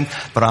understand.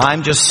 But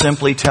I'm just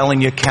simply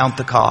telling you, count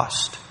the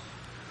cost.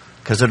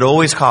 Because it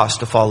always costs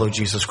to follow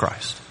Jesus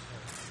Christ.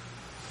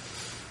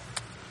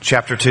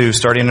 Chapter 2,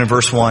 starting in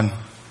verse 1.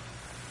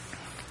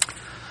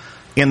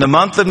 In the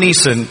month of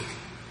Nisan,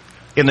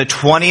 in the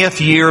 20th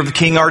year of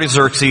King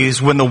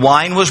Artaxerxes, when the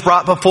wine was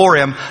brought before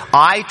him,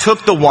 I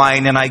took the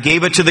wine and I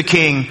gave it to the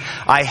king.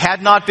 I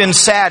had not been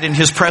sad in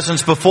his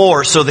presence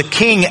before. So the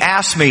king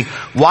asked me,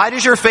 why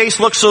does your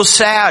face look so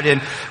sad? And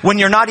when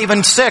you're not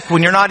even sick,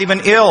 when you're not even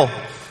ill,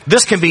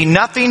 this can be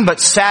nothing but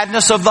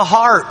sadness of the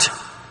heart.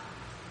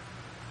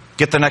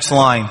 Get the next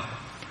line.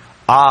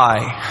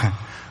 I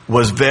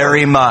was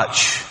very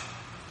much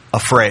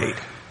afraid.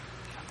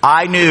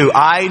 I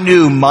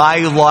knew my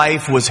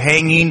life was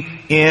hanging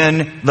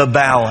in the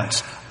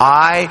balance.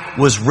 I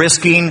was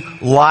risking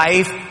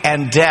life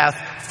and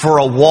death for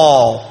a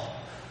wall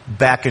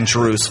back in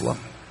Jerusalem.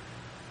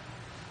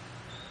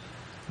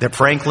 That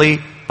frankly,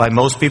 by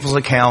most people's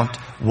account,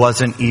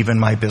 wasn't even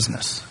my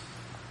business.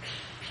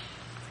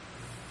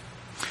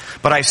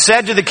 But I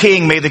said to the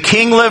king, may the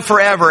king live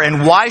forever,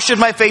 and why should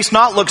my face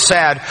not look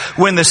sad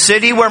when the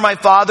city where my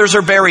fathers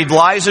are buried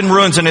lies in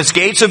ruins and its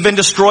gates have been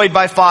destroyed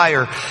by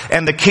fire?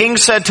 And the king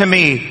said to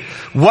me,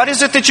 what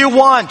is it that you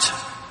want?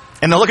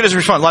 And then look at his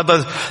response.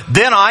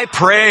 Then I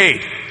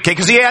prayed. Okay,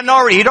 because he'd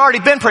already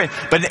been praying.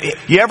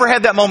 But you ever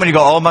had that moment you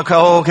go, oh my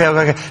God,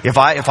 okay. If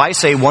I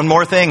say one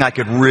more thing, I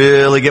could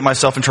really get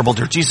myself in trouble.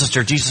 Dear Jesus,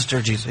 dear Jesus,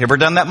 dear Jesus. You ever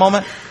done that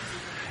moment?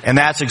 And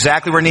that's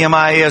exactly where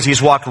Nehemiah is.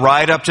 He's walked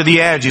right up to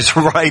the edge. He's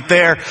right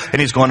there. And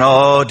he's going,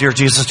 oh, dear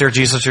Jesus, dear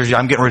Jesus, dear Jesus.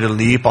 I'm getting ready to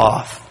leap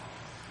off.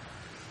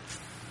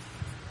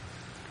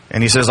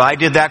 And he says, I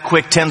did that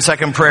quick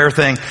 10-second prayer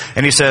thing.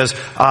 And he says,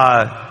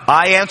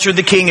 I answered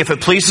the king, if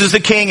it pleases the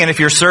king, and if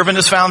your servant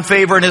has found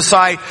favor in his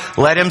sight,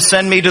 let him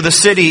send me to the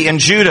city in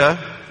Judah,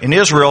 in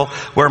Israel,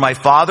 where my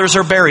fathers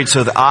are buried,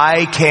 so that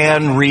I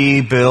can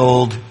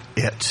rebuild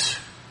it.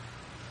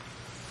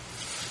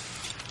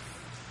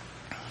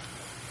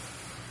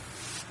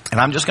 And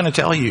I'm just going to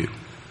tell you,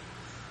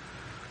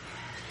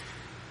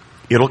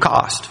 it'll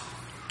cost.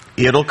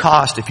 It'll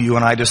cost if you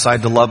and I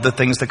decide to love the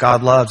things that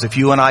God loves. If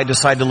you and I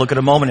decide to look at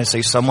a moment and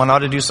say, someone ought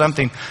to do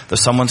something, the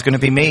someone's going to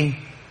be me.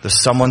 The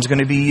someone's going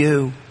to be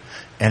you.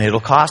 And it'll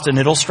cost and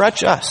it'll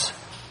stretch us.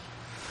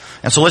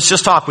 And so let's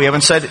just talk. We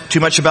haven't said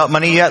too much about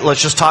money yet.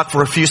 Let's just talk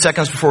for a few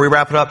seconds before we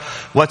wrap it up.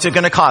 What's it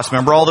going to cost?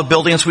 Remember all the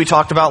buildings we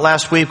talked about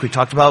last week? We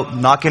talked about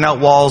knocking out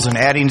walls and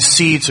adding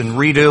seats and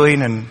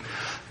redoing and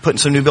putting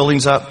some new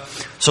buildings up.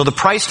 So the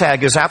price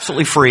tag is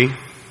absolutely free.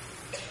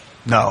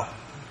 No.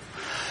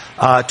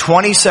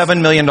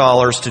 $27 million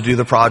to do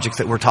the project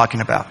that we're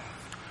talking about.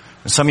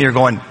 And some of you are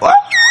going, what?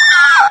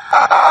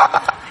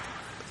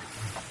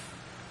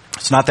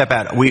 It's not that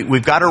bad.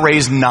 We've got to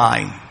raise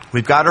 9.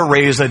 We've got to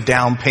raise a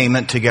down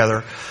payment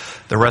together.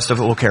 The rest of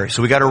it will carry.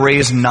 So we got to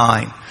raise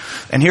 9.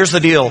 And here's the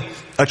deal.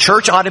 A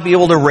church ought to be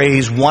able to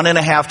raise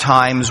 1.5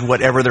 times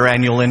whatever their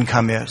annual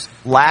income is.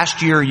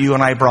 Last year, you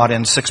and I brought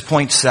in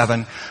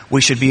 6.7.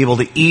 We should be able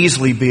to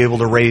easily be able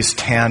to raise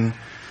 10.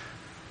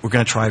 We're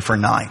going to try for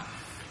 9.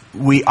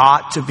 We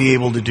ought to be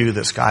able to do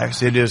this,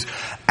 guys. It is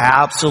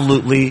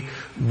absolutely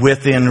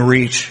within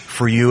reach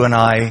for you and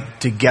I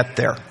to get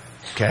there,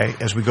 okay,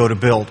 as we go to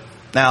build.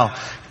 Now,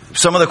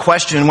 one of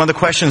the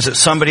questions that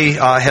somebody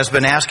has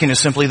been asking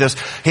is simply this: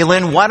 hey,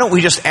 Lynn, why don't we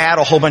just add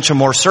a whole bunch of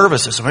more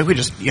services? So maybe we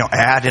just,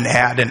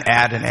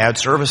 add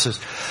services.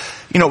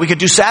 We could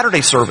do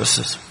Saturday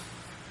services.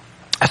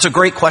 That's a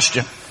great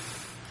question.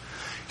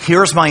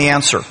 Here's my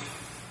answer.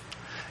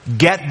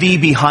 Get thee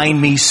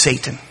behind me,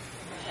 Satan.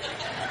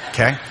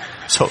 Okay?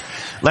 So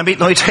let me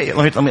tell you,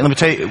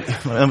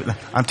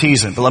 I'm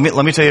teasing, but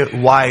let me tell you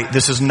why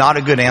this is not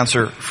a good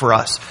answer for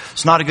us.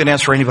 It's not a good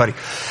answer for anybody.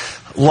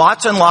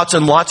 Lots and lots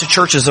and lots of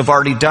churches have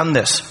already done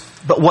this.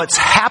 But what's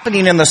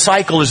happening in the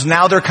cycle is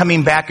now they're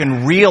coming back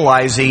and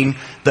realizing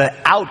the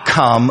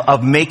outcome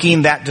of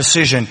making that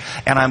decision.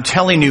 And I'm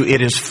telling you,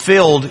 it is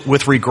filled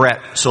with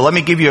regret. So let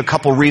me give you a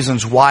couple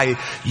reasons why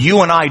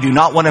you and I do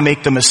not want to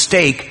make the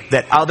mistake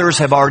that others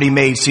have already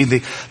made. See,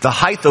 the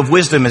height of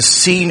wisdom is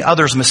seeing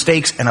others'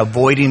 mistakes and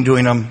avoiding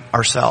doing them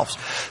ourselves.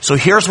 So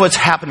here's what's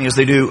happening as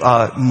they do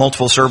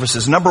multiple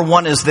services. Number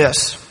one is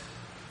this: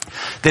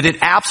 that it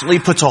absolutely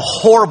puts a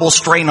horrible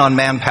strain on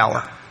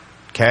manpower.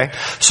 Okay?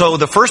 So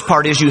the first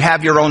part is you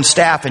have your own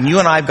staff, and you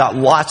and I have got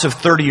lots of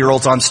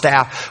 30-year-olds on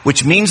staff,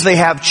 which means they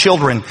have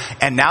children.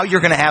 And now you're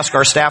going to ask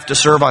our staff to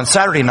serve on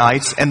Saturday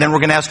nights, and then we're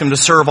going to ask them to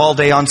serve all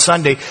day on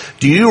Sunday.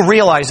 Do you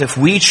realize if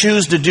we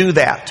choose to do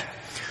that,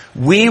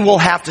 we will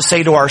have to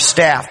say to our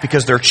staff,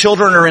 because their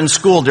children are in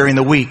school during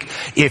the week,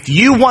 if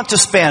you want to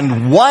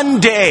spend one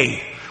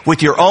day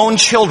with your own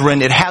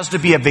children, it has to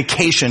be a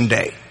vacation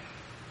day.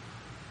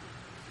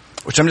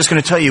 Which I'm just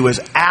going to tell you is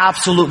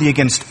absolutely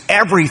against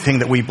everything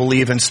that we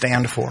believe and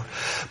stand for.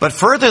 But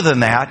further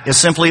than that is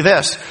simply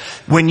this: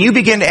 when you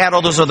begin to add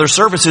all those other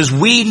services,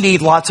 we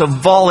need lots of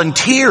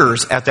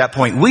volunteers at that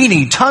point. We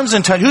need tons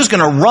and tons. Who's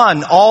going to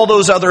run all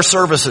those other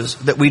services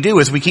that we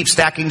do as we keep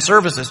stacking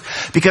services?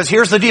 Because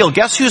here's the deal.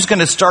 Guess who's going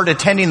to start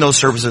attending those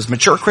services?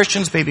 Mature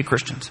Christians, baby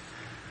Christians.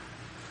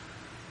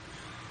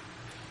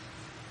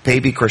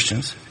 Baby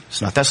Christians.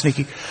 It's not that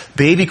sneaky.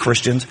 Baby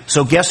Christians.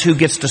 So guess who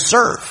gets to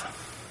serve?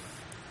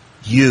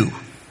 You.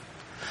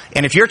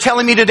 And if you're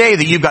telling me today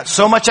that you've got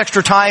so much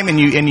extra time and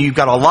you've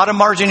got a lot of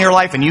margin in your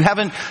life and you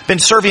haven't been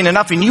serving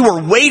enough and you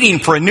are waiting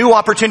for a new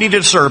opportunity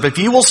to serve, if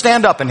you will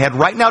stand up and head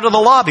right now to the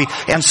lobby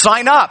and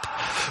sign up,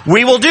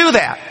 we will do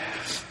that.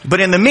 But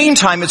in the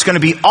meantime, it's going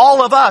to be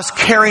all of us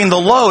carrying the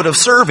load of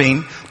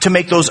serving to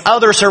make those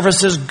other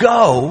services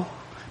go,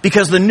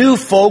 because the new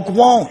folk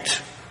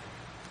won't.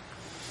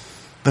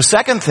 The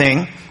second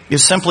thing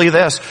is simply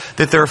this: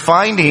 that they're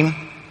finding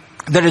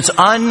that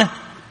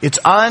it's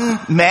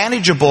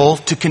unmanageable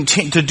to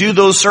continue to do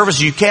those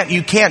services. You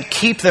can't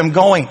keep them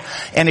going.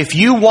 And if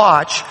you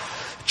watch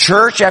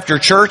church after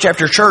church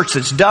after church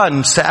that's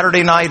done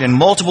Saturday night and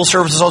multiple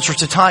services all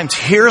sorts of times,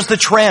 here's the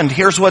trend.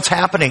 Here's what's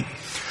happening.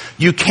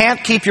 You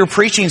can't keep your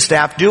preaching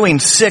staff doing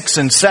 6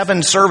 and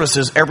 7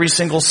 services every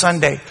single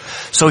Sunday.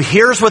 So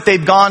here's what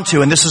they've gone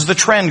to, and this is the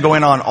trend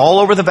going on all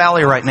over the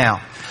valley right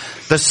now.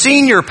 The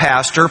senior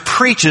pastor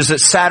preaches at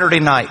Saturday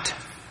night.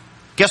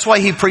 Guess why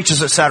he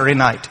preaches at Saturday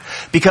night?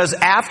 Because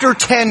after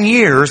 10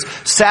 years,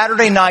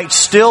 Saturday night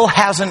still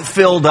hasn't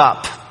filled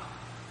up.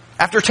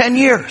 After 10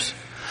 years.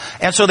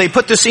 And so they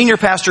put the senior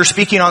pastor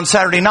speaking on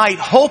Saturday night,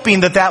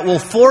 hoping that that will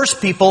force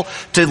people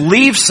to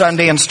leave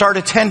Sunday and start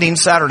attending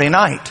Saturday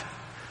night.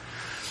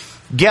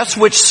 Guess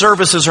which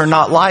services are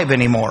not live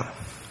anymore?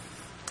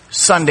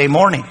 Sunday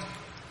morning.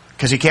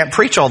 Because you can't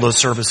preach all those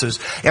services.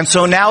 And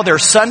so now their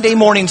Sunday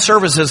morning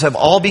services have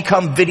all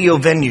become video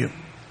venue.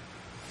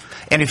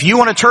 And if you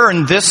want to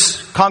turn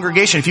this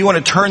congregation, if you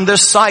want to turn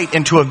this site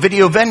into a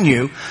video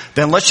venue,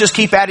 then let's just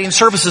keep adding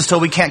services till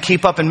we can't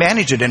keep up and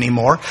manage it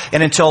anymore,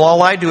 and until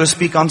all I do is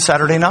speak on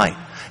Saturday night.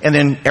 And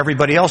then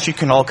everybody else, you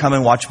can all come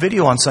and watch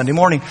video on Sunday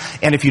morning.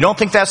 And if you don't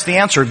think that's the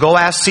answer, go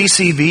ask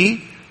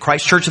CCV,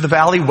 Christ Church of the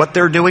Valley, what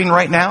they're doing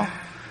right now.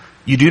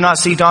 You do not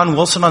see Don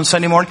Wilson on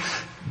Sunday morning.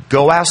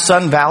 Go ask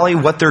Sun Valley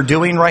what they're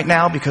doing right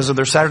now because of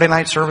their Saturday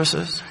night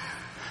services.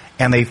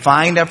 And they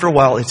find after a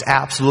while it's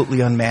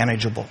absolutely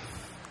unmanageable.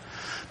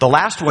 The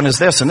last one is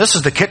this, and this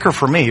is the kicker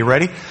for me. You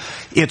ready?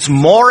 It's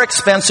more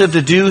expensive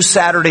to do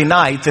Saturday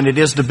night than it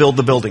is to build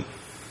the building.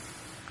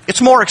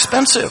 It's more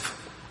expensive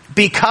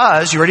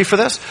because, you ready for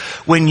this?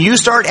 When you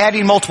start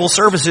adding multiple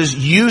services,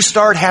 you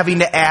start having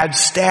to add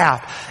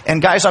staff.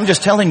 And guys, I'm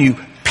just telling you,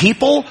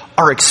 people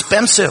are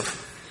expensive.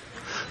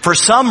 For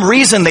some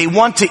reason, they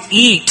want to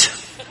eat.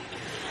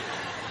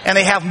 And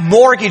they have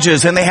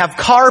mortgages and they have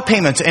car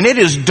payments, and it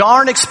is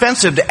darn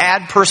expensive to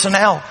add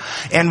personnel.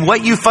 And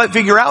what you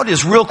figure out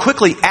is real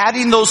quickly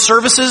adding those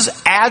services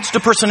adds to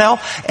personnel,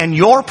 and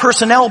your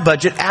personnel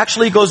budget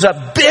actually goes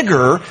up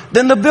bigger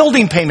than the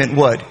building payment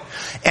would.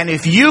 And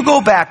if you go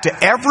back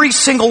to every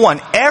single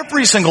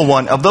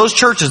one of those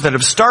churches that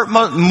have started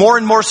more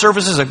and more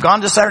services, have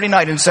gone to Saturday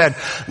night and said,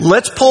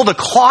 let's pull the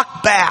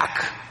clock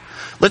back.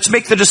 Let's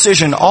make the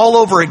decision all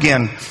over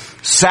again.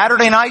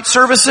 Saturday night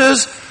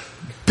services,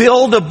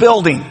 build a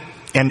building.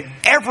 And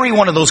every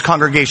one of those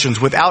congregations,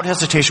 without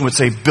hesitation, would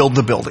say, build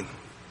the building.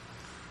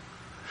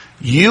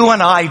 You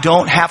and I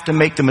don't have to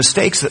make the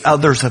mistakes that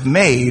others have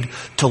made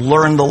to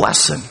learn the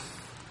lesson.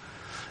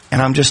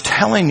 And I'm just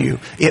telling you,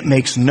 it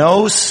makes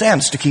no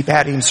sense to keep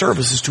adding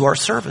services to our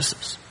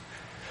services.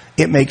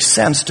 It makes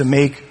sense to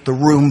make the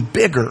room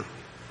bigger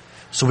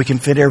so we can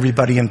fit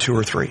everybody in 2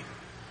 or 3.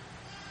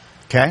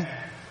 Okay?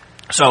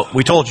 So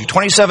we told you,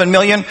 27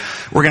 million.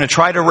 We're going to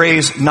try to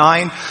raise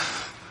 9.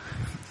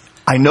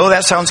 I know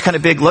that sounds kind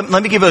of big. Let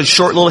me give you a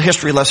short little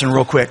history lesson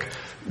real quick.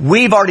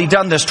 We've already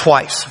done this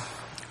twice.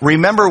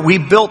 Remember, we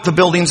built the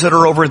buildings that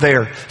are over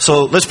there.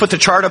 So let's put the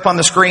chart up on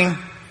the screen.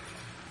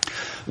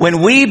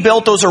 When we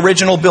built those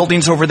original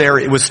buildings over there,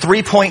 it was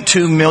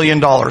 $3.2 million.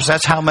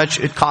 That's how much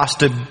it cost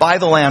to buy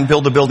the land,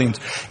 build the buildings.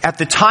 At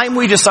the time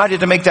we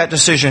decided to make that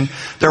decision,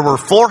 there were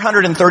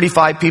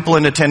 435 people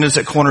in attendance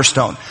at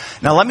Cornerstone.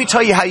 Now let me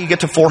tell you how you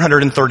get to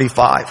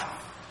 435.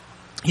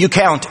 You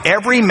count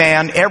every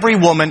man, every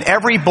woman,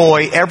 every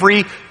boy,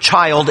 every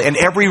child, and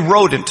every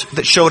rodent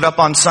that showed up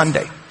on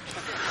Sunday.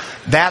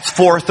 That's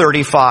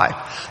 435.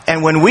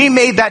 And when we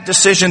made that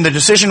decision, the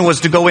decision was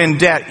to go in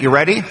debt. You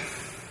ready?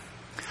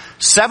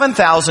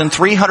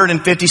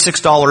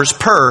 $7,356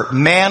 per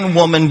man,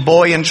 woman,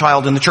 boy, and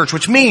child in the church,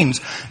 which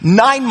means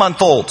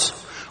 9-month-olds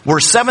were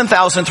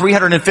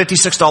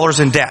 $7,356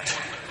 in debt.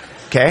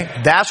 Okay?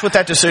 That's what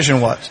that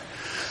decision was.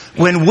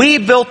 When we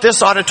built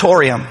this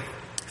auditorium,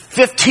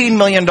 $15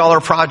 million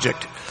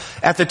project.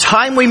 At the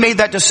time we made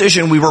that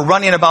decision, we were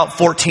running about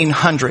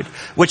 $1,400,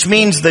 which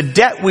means the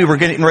debt we were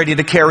getting ready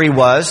to carry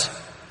was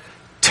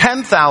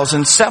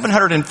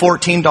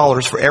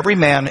 $10,714 for every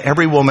man,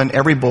 every woman,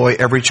 every boy,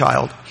 every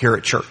child here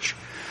at church.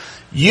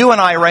 You and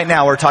I right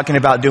now are talking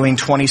about doing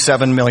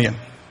 27 million.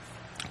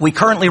 We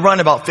currently run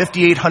about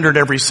 5,800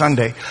 every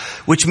Sunday,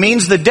 which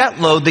means the debt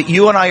load that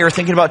you and I are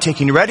thinking about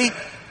taking. You ready?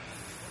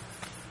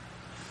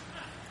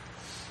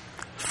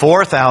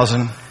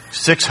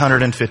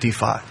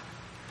 4,655.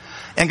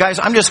 And guys,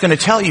 I'm just going to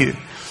tell you,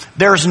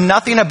 there's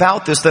nothing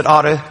about this that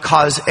ought to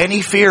cause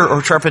any fear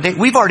or trepidation.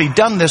 We've already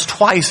done this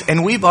twice,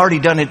 and we've already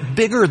done it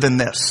bigger than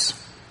this.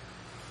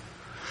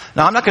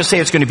 Now, I'm not going to say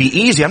it's going to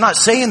be easy. I'm not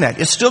saying that.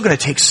 It's still going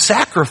to take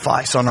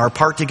sacrifice on our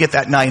part to get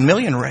that 9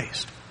 million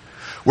raised.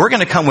 We're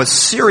going to come with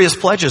serious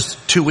pledges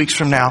 2 weeks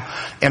from now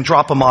and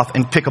drop them off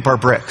and pick up our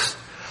bricks.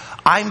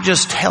 I'm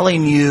just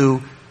telling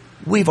you,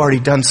 we've already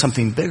done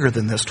something bigger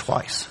than this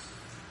twice.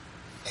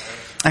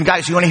 And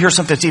guys, you want to hear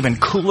something that's even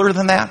cooler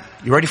than that?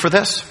 You ready for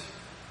this?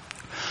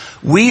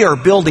 We are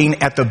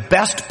building at the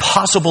best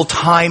possible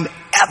time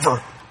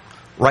ever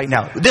right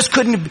now. This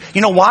couldn't,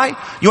 you know why?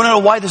 You want to know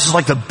why this is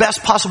like the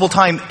best possible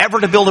time ever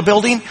to build a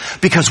building?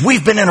 Because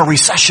we've been in a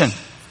recession.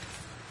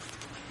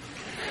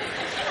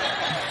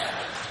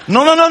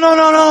 No.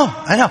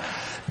 I know.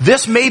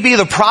 This may be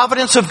the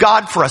providence of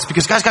God for us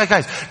because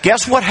guys,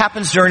 guess what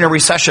happens during a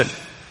recession?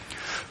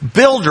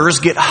 Builders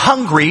get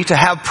hungry to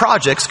have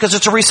projects because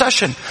it's a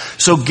recession.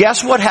 So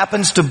guess what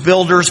happens to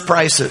builders'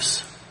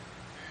 prices?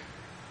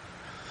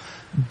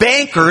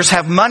 Bankers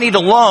have money to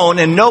loan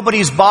and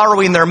nobody's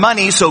borrowing their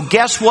money, so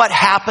guess what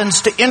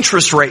happens to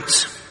interest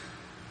rates?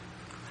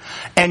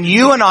 And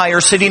you and I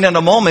are sitting in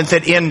a moment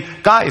that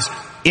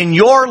in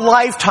your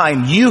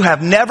lifetime, you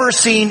have never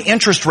seen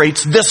interest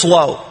rates this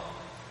low.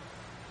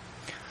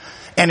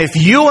 And if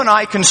you and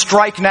I can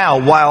strike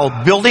now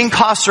while building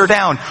costs are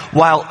down,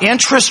 while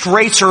interest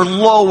rates are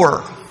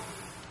lower,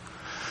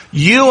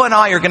 you and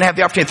I are going to have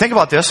the opportunity. Think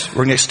about this.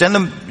 We're going to extend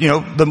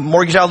the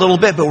mortgage out a little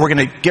bit, but we're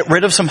going to get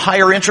rid of some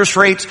higher interest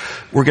rates.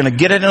 We're going to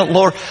get it in at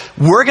lower.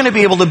 We're going to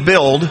be able to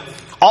build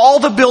all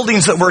the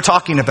buildings that we're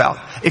talking about.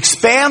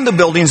 Expand the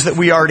buildings that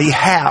we already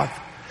have.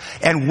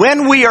 And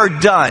when we are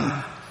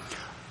done,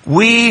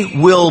 we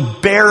will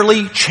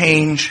barely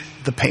change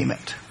the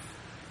payment.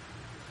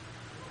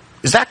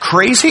 Is that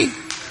crazy?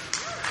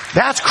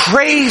 That's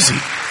crazy.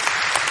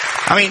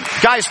 I mean,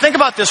 guys, think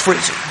about this for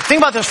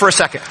a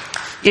second.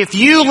 If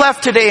you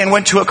left today and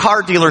went to a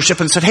car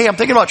dealership and said, hey, I'm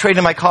thinking about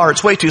trading my car.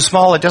 It's way too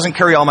small. It doesn't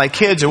carry all my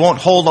kids. It won't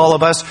hold all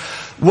of us.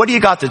 What do you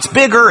got that's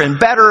bigger and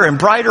better and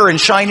brighter and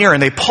shinier?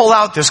 And they pull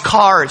out this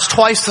car. It's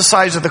twice the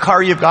size of the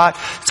car you've got.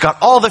 It's got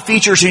all the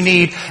features you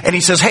need. And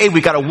he says, hey, we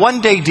got a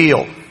one-day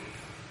deal.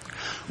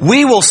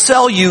 We will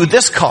sell you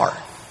this car.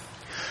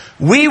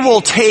 We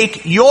will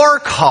take your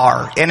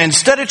car, and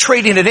instead of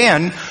trading it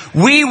in,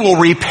 we will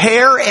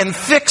repair and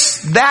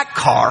fix that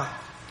car.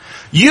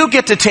 You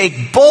get to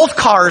take both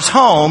cars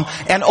home,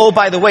 and oh,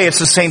 by the way, it's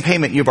the same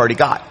payment you've already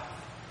got.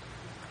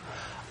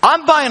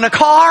 I'm buying a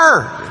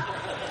car.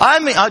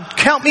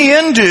 Count me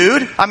in,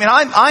 dude.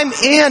 I'm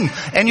in.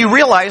 And you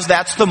realize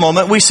that's the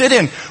moment we sit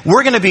in.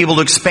 We're going to be able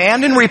to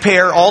expand and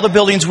repair all the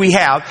buildings we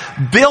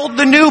have, build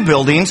the new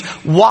buildings,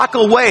 walk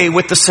away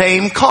with the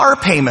same car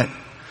payment.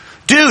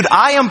 Dude,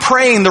 I am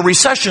praying the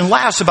recession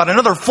lasts about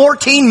another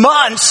 14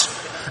 months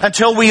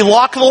until we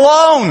lock the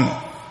loan.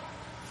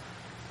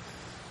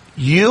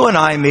 You and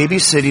I may be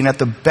sitting at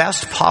the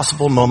best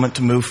possible moment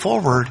to move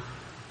forward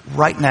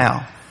right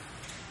now.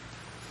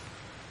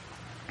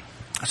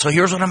 So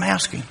here's what I'm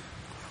asking.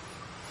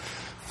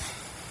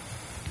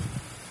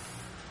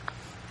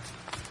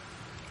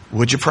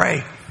 Would you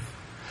pray?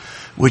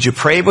 Would you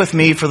pray with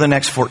me for the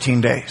next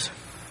 14 days?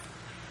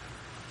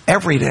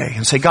 Every day.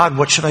 And say, God,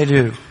 what should I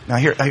do? Now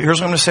here's what I'm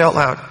going to say out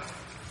loud.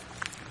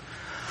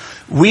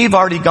 We've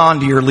already gone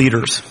to your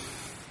leaders.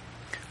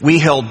 We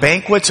held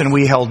banquets and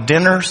we held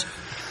dinners.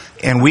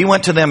 And we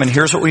went to them, and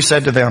here's what we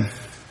said to them.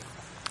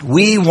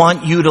 We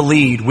want you to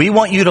lead. We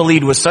want you to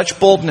lead with such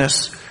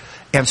boldness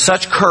and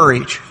such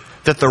courage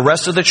that the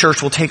rest of the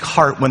church will take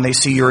heart when they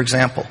see your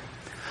example.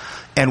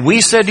 And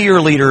we said to your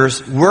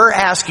leaders, we're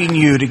asking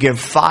you to give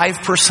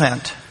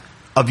 5%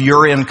 of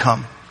your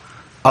income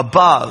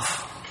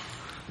above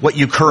what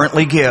you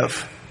currently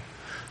give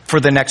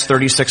for the next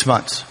 36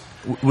 months.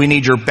 We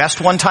need your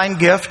best one-time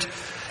gift.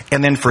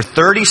 And then for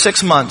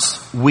 36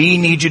 months, we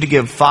need you to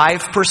give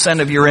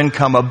 5% of your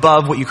income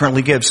above what you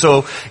currently give.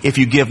 So if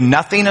you give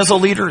nothing as a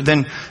leader,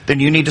 then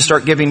you need to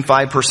start giving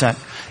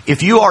 5%.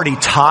 If you already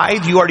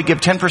tithe, you already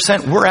give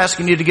 10%, we're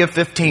asking you to give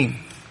 15%.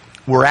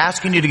 We're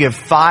asking you to give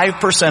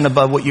 5%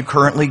 above what you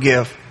currently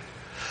give,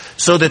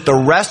 so that the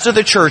rest of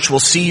the church will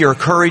see your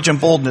courage and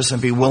boldness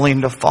and be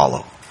willing to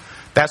follow.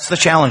 That's the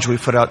challenge we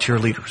put out to your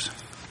leaders.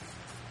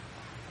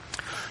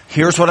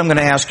 Here's what I'm going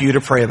to ask you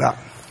to pray about.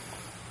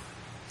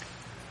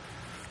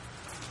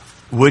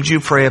 Would you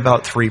pray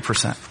about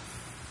 3%?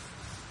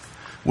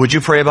 Would you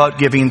pray about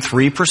giving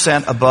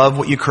 3% above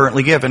what you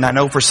currently give? And I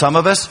know for some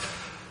of us,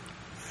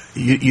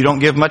 you don't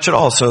give much at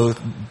all, so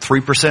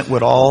 3%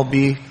 would all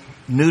be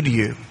new to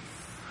you.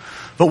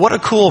 But what a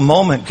cool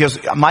moment, because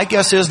my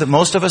guess is that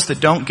most of us that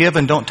don't give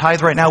and don't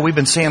tithe right now, we've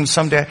been saying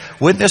someday,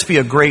 wouldn't this be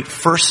a great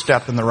first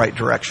step in the right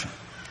direction?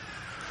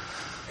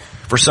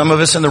 For some of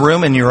us in the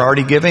room, and you're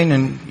already giving,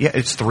 and yeah,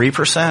 it's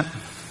 3%.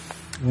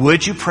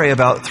 Would you pray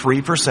about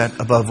 3%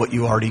 above what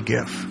you already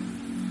give?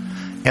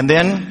 And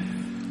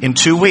then, in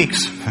 2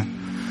 weeks,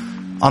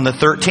 on the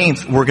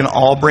 13th, we're going to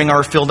all bring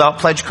our filled out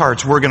pledge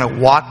cards. We're going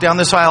to walk down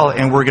this aisle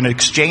and we're going to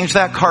exchange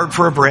that card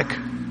for a brick.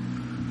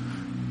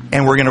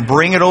 And we're going to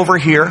bring it over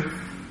here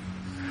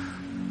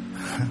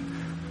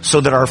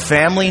so that our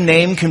family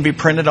name can be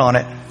printed on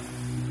it.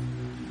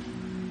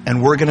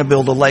 And we're going to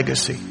build a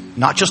legacy.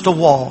 Not just a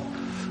wall.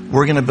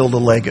 We're going to build a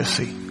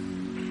legacy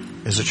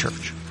as a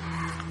church.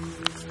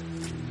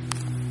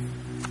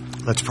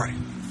 Let's pray.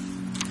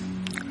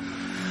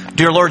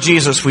 Dear Lord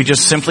Jesus, we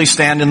just simply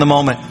stand in the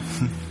moment.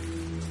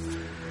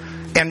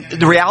 And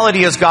the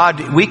reality is,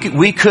 God, we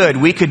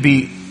could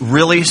be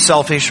really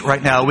selfish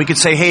right now. We could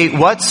say, hey,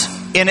 what's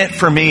in it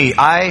for me?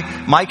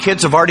 My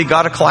kids have already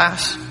got a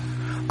class.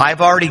 I've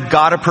already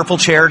got a purple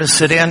chair to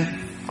sit in.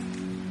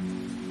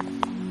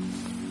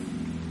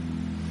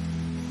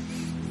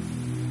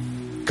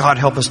 God,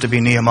 help us to be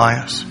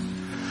Nehemiahs.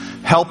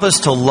 Help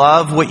us to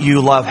love what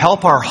you love.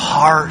 Help our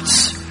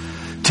hearts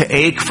to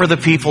ache for the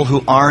people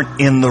who aren't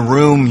in the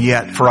room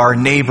yet, for our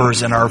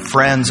neighbors and our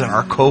friends and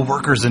our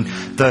co-workers and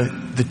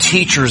the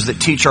teachers that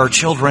teach our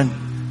children.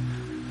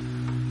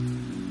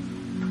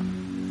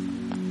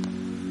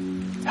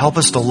 Help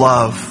us to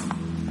love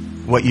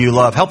what you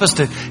love. Help us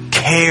to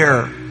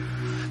care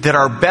that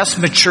our best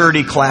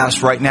maturity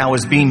class right now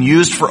is being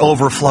used for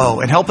overflow.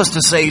 And help us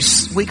to say,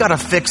 we got to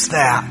fix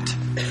that.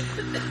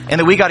 And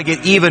that we got to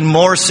get even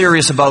more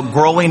serious about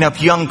growing up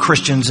young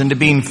Christians into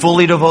being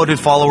fully devoted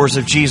followers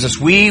of Jesus.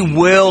 We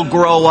will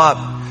grow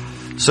up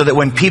so that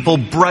when people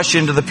brush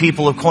into the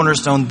people of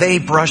Cornerstone, they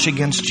brush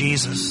against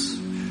Jesus.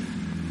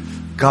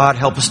 God,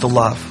 help us to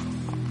love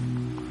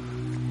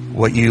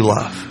what you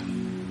love.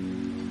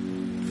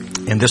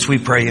 And this we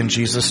pray in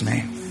Jesus'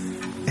 name.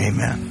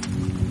 Amen.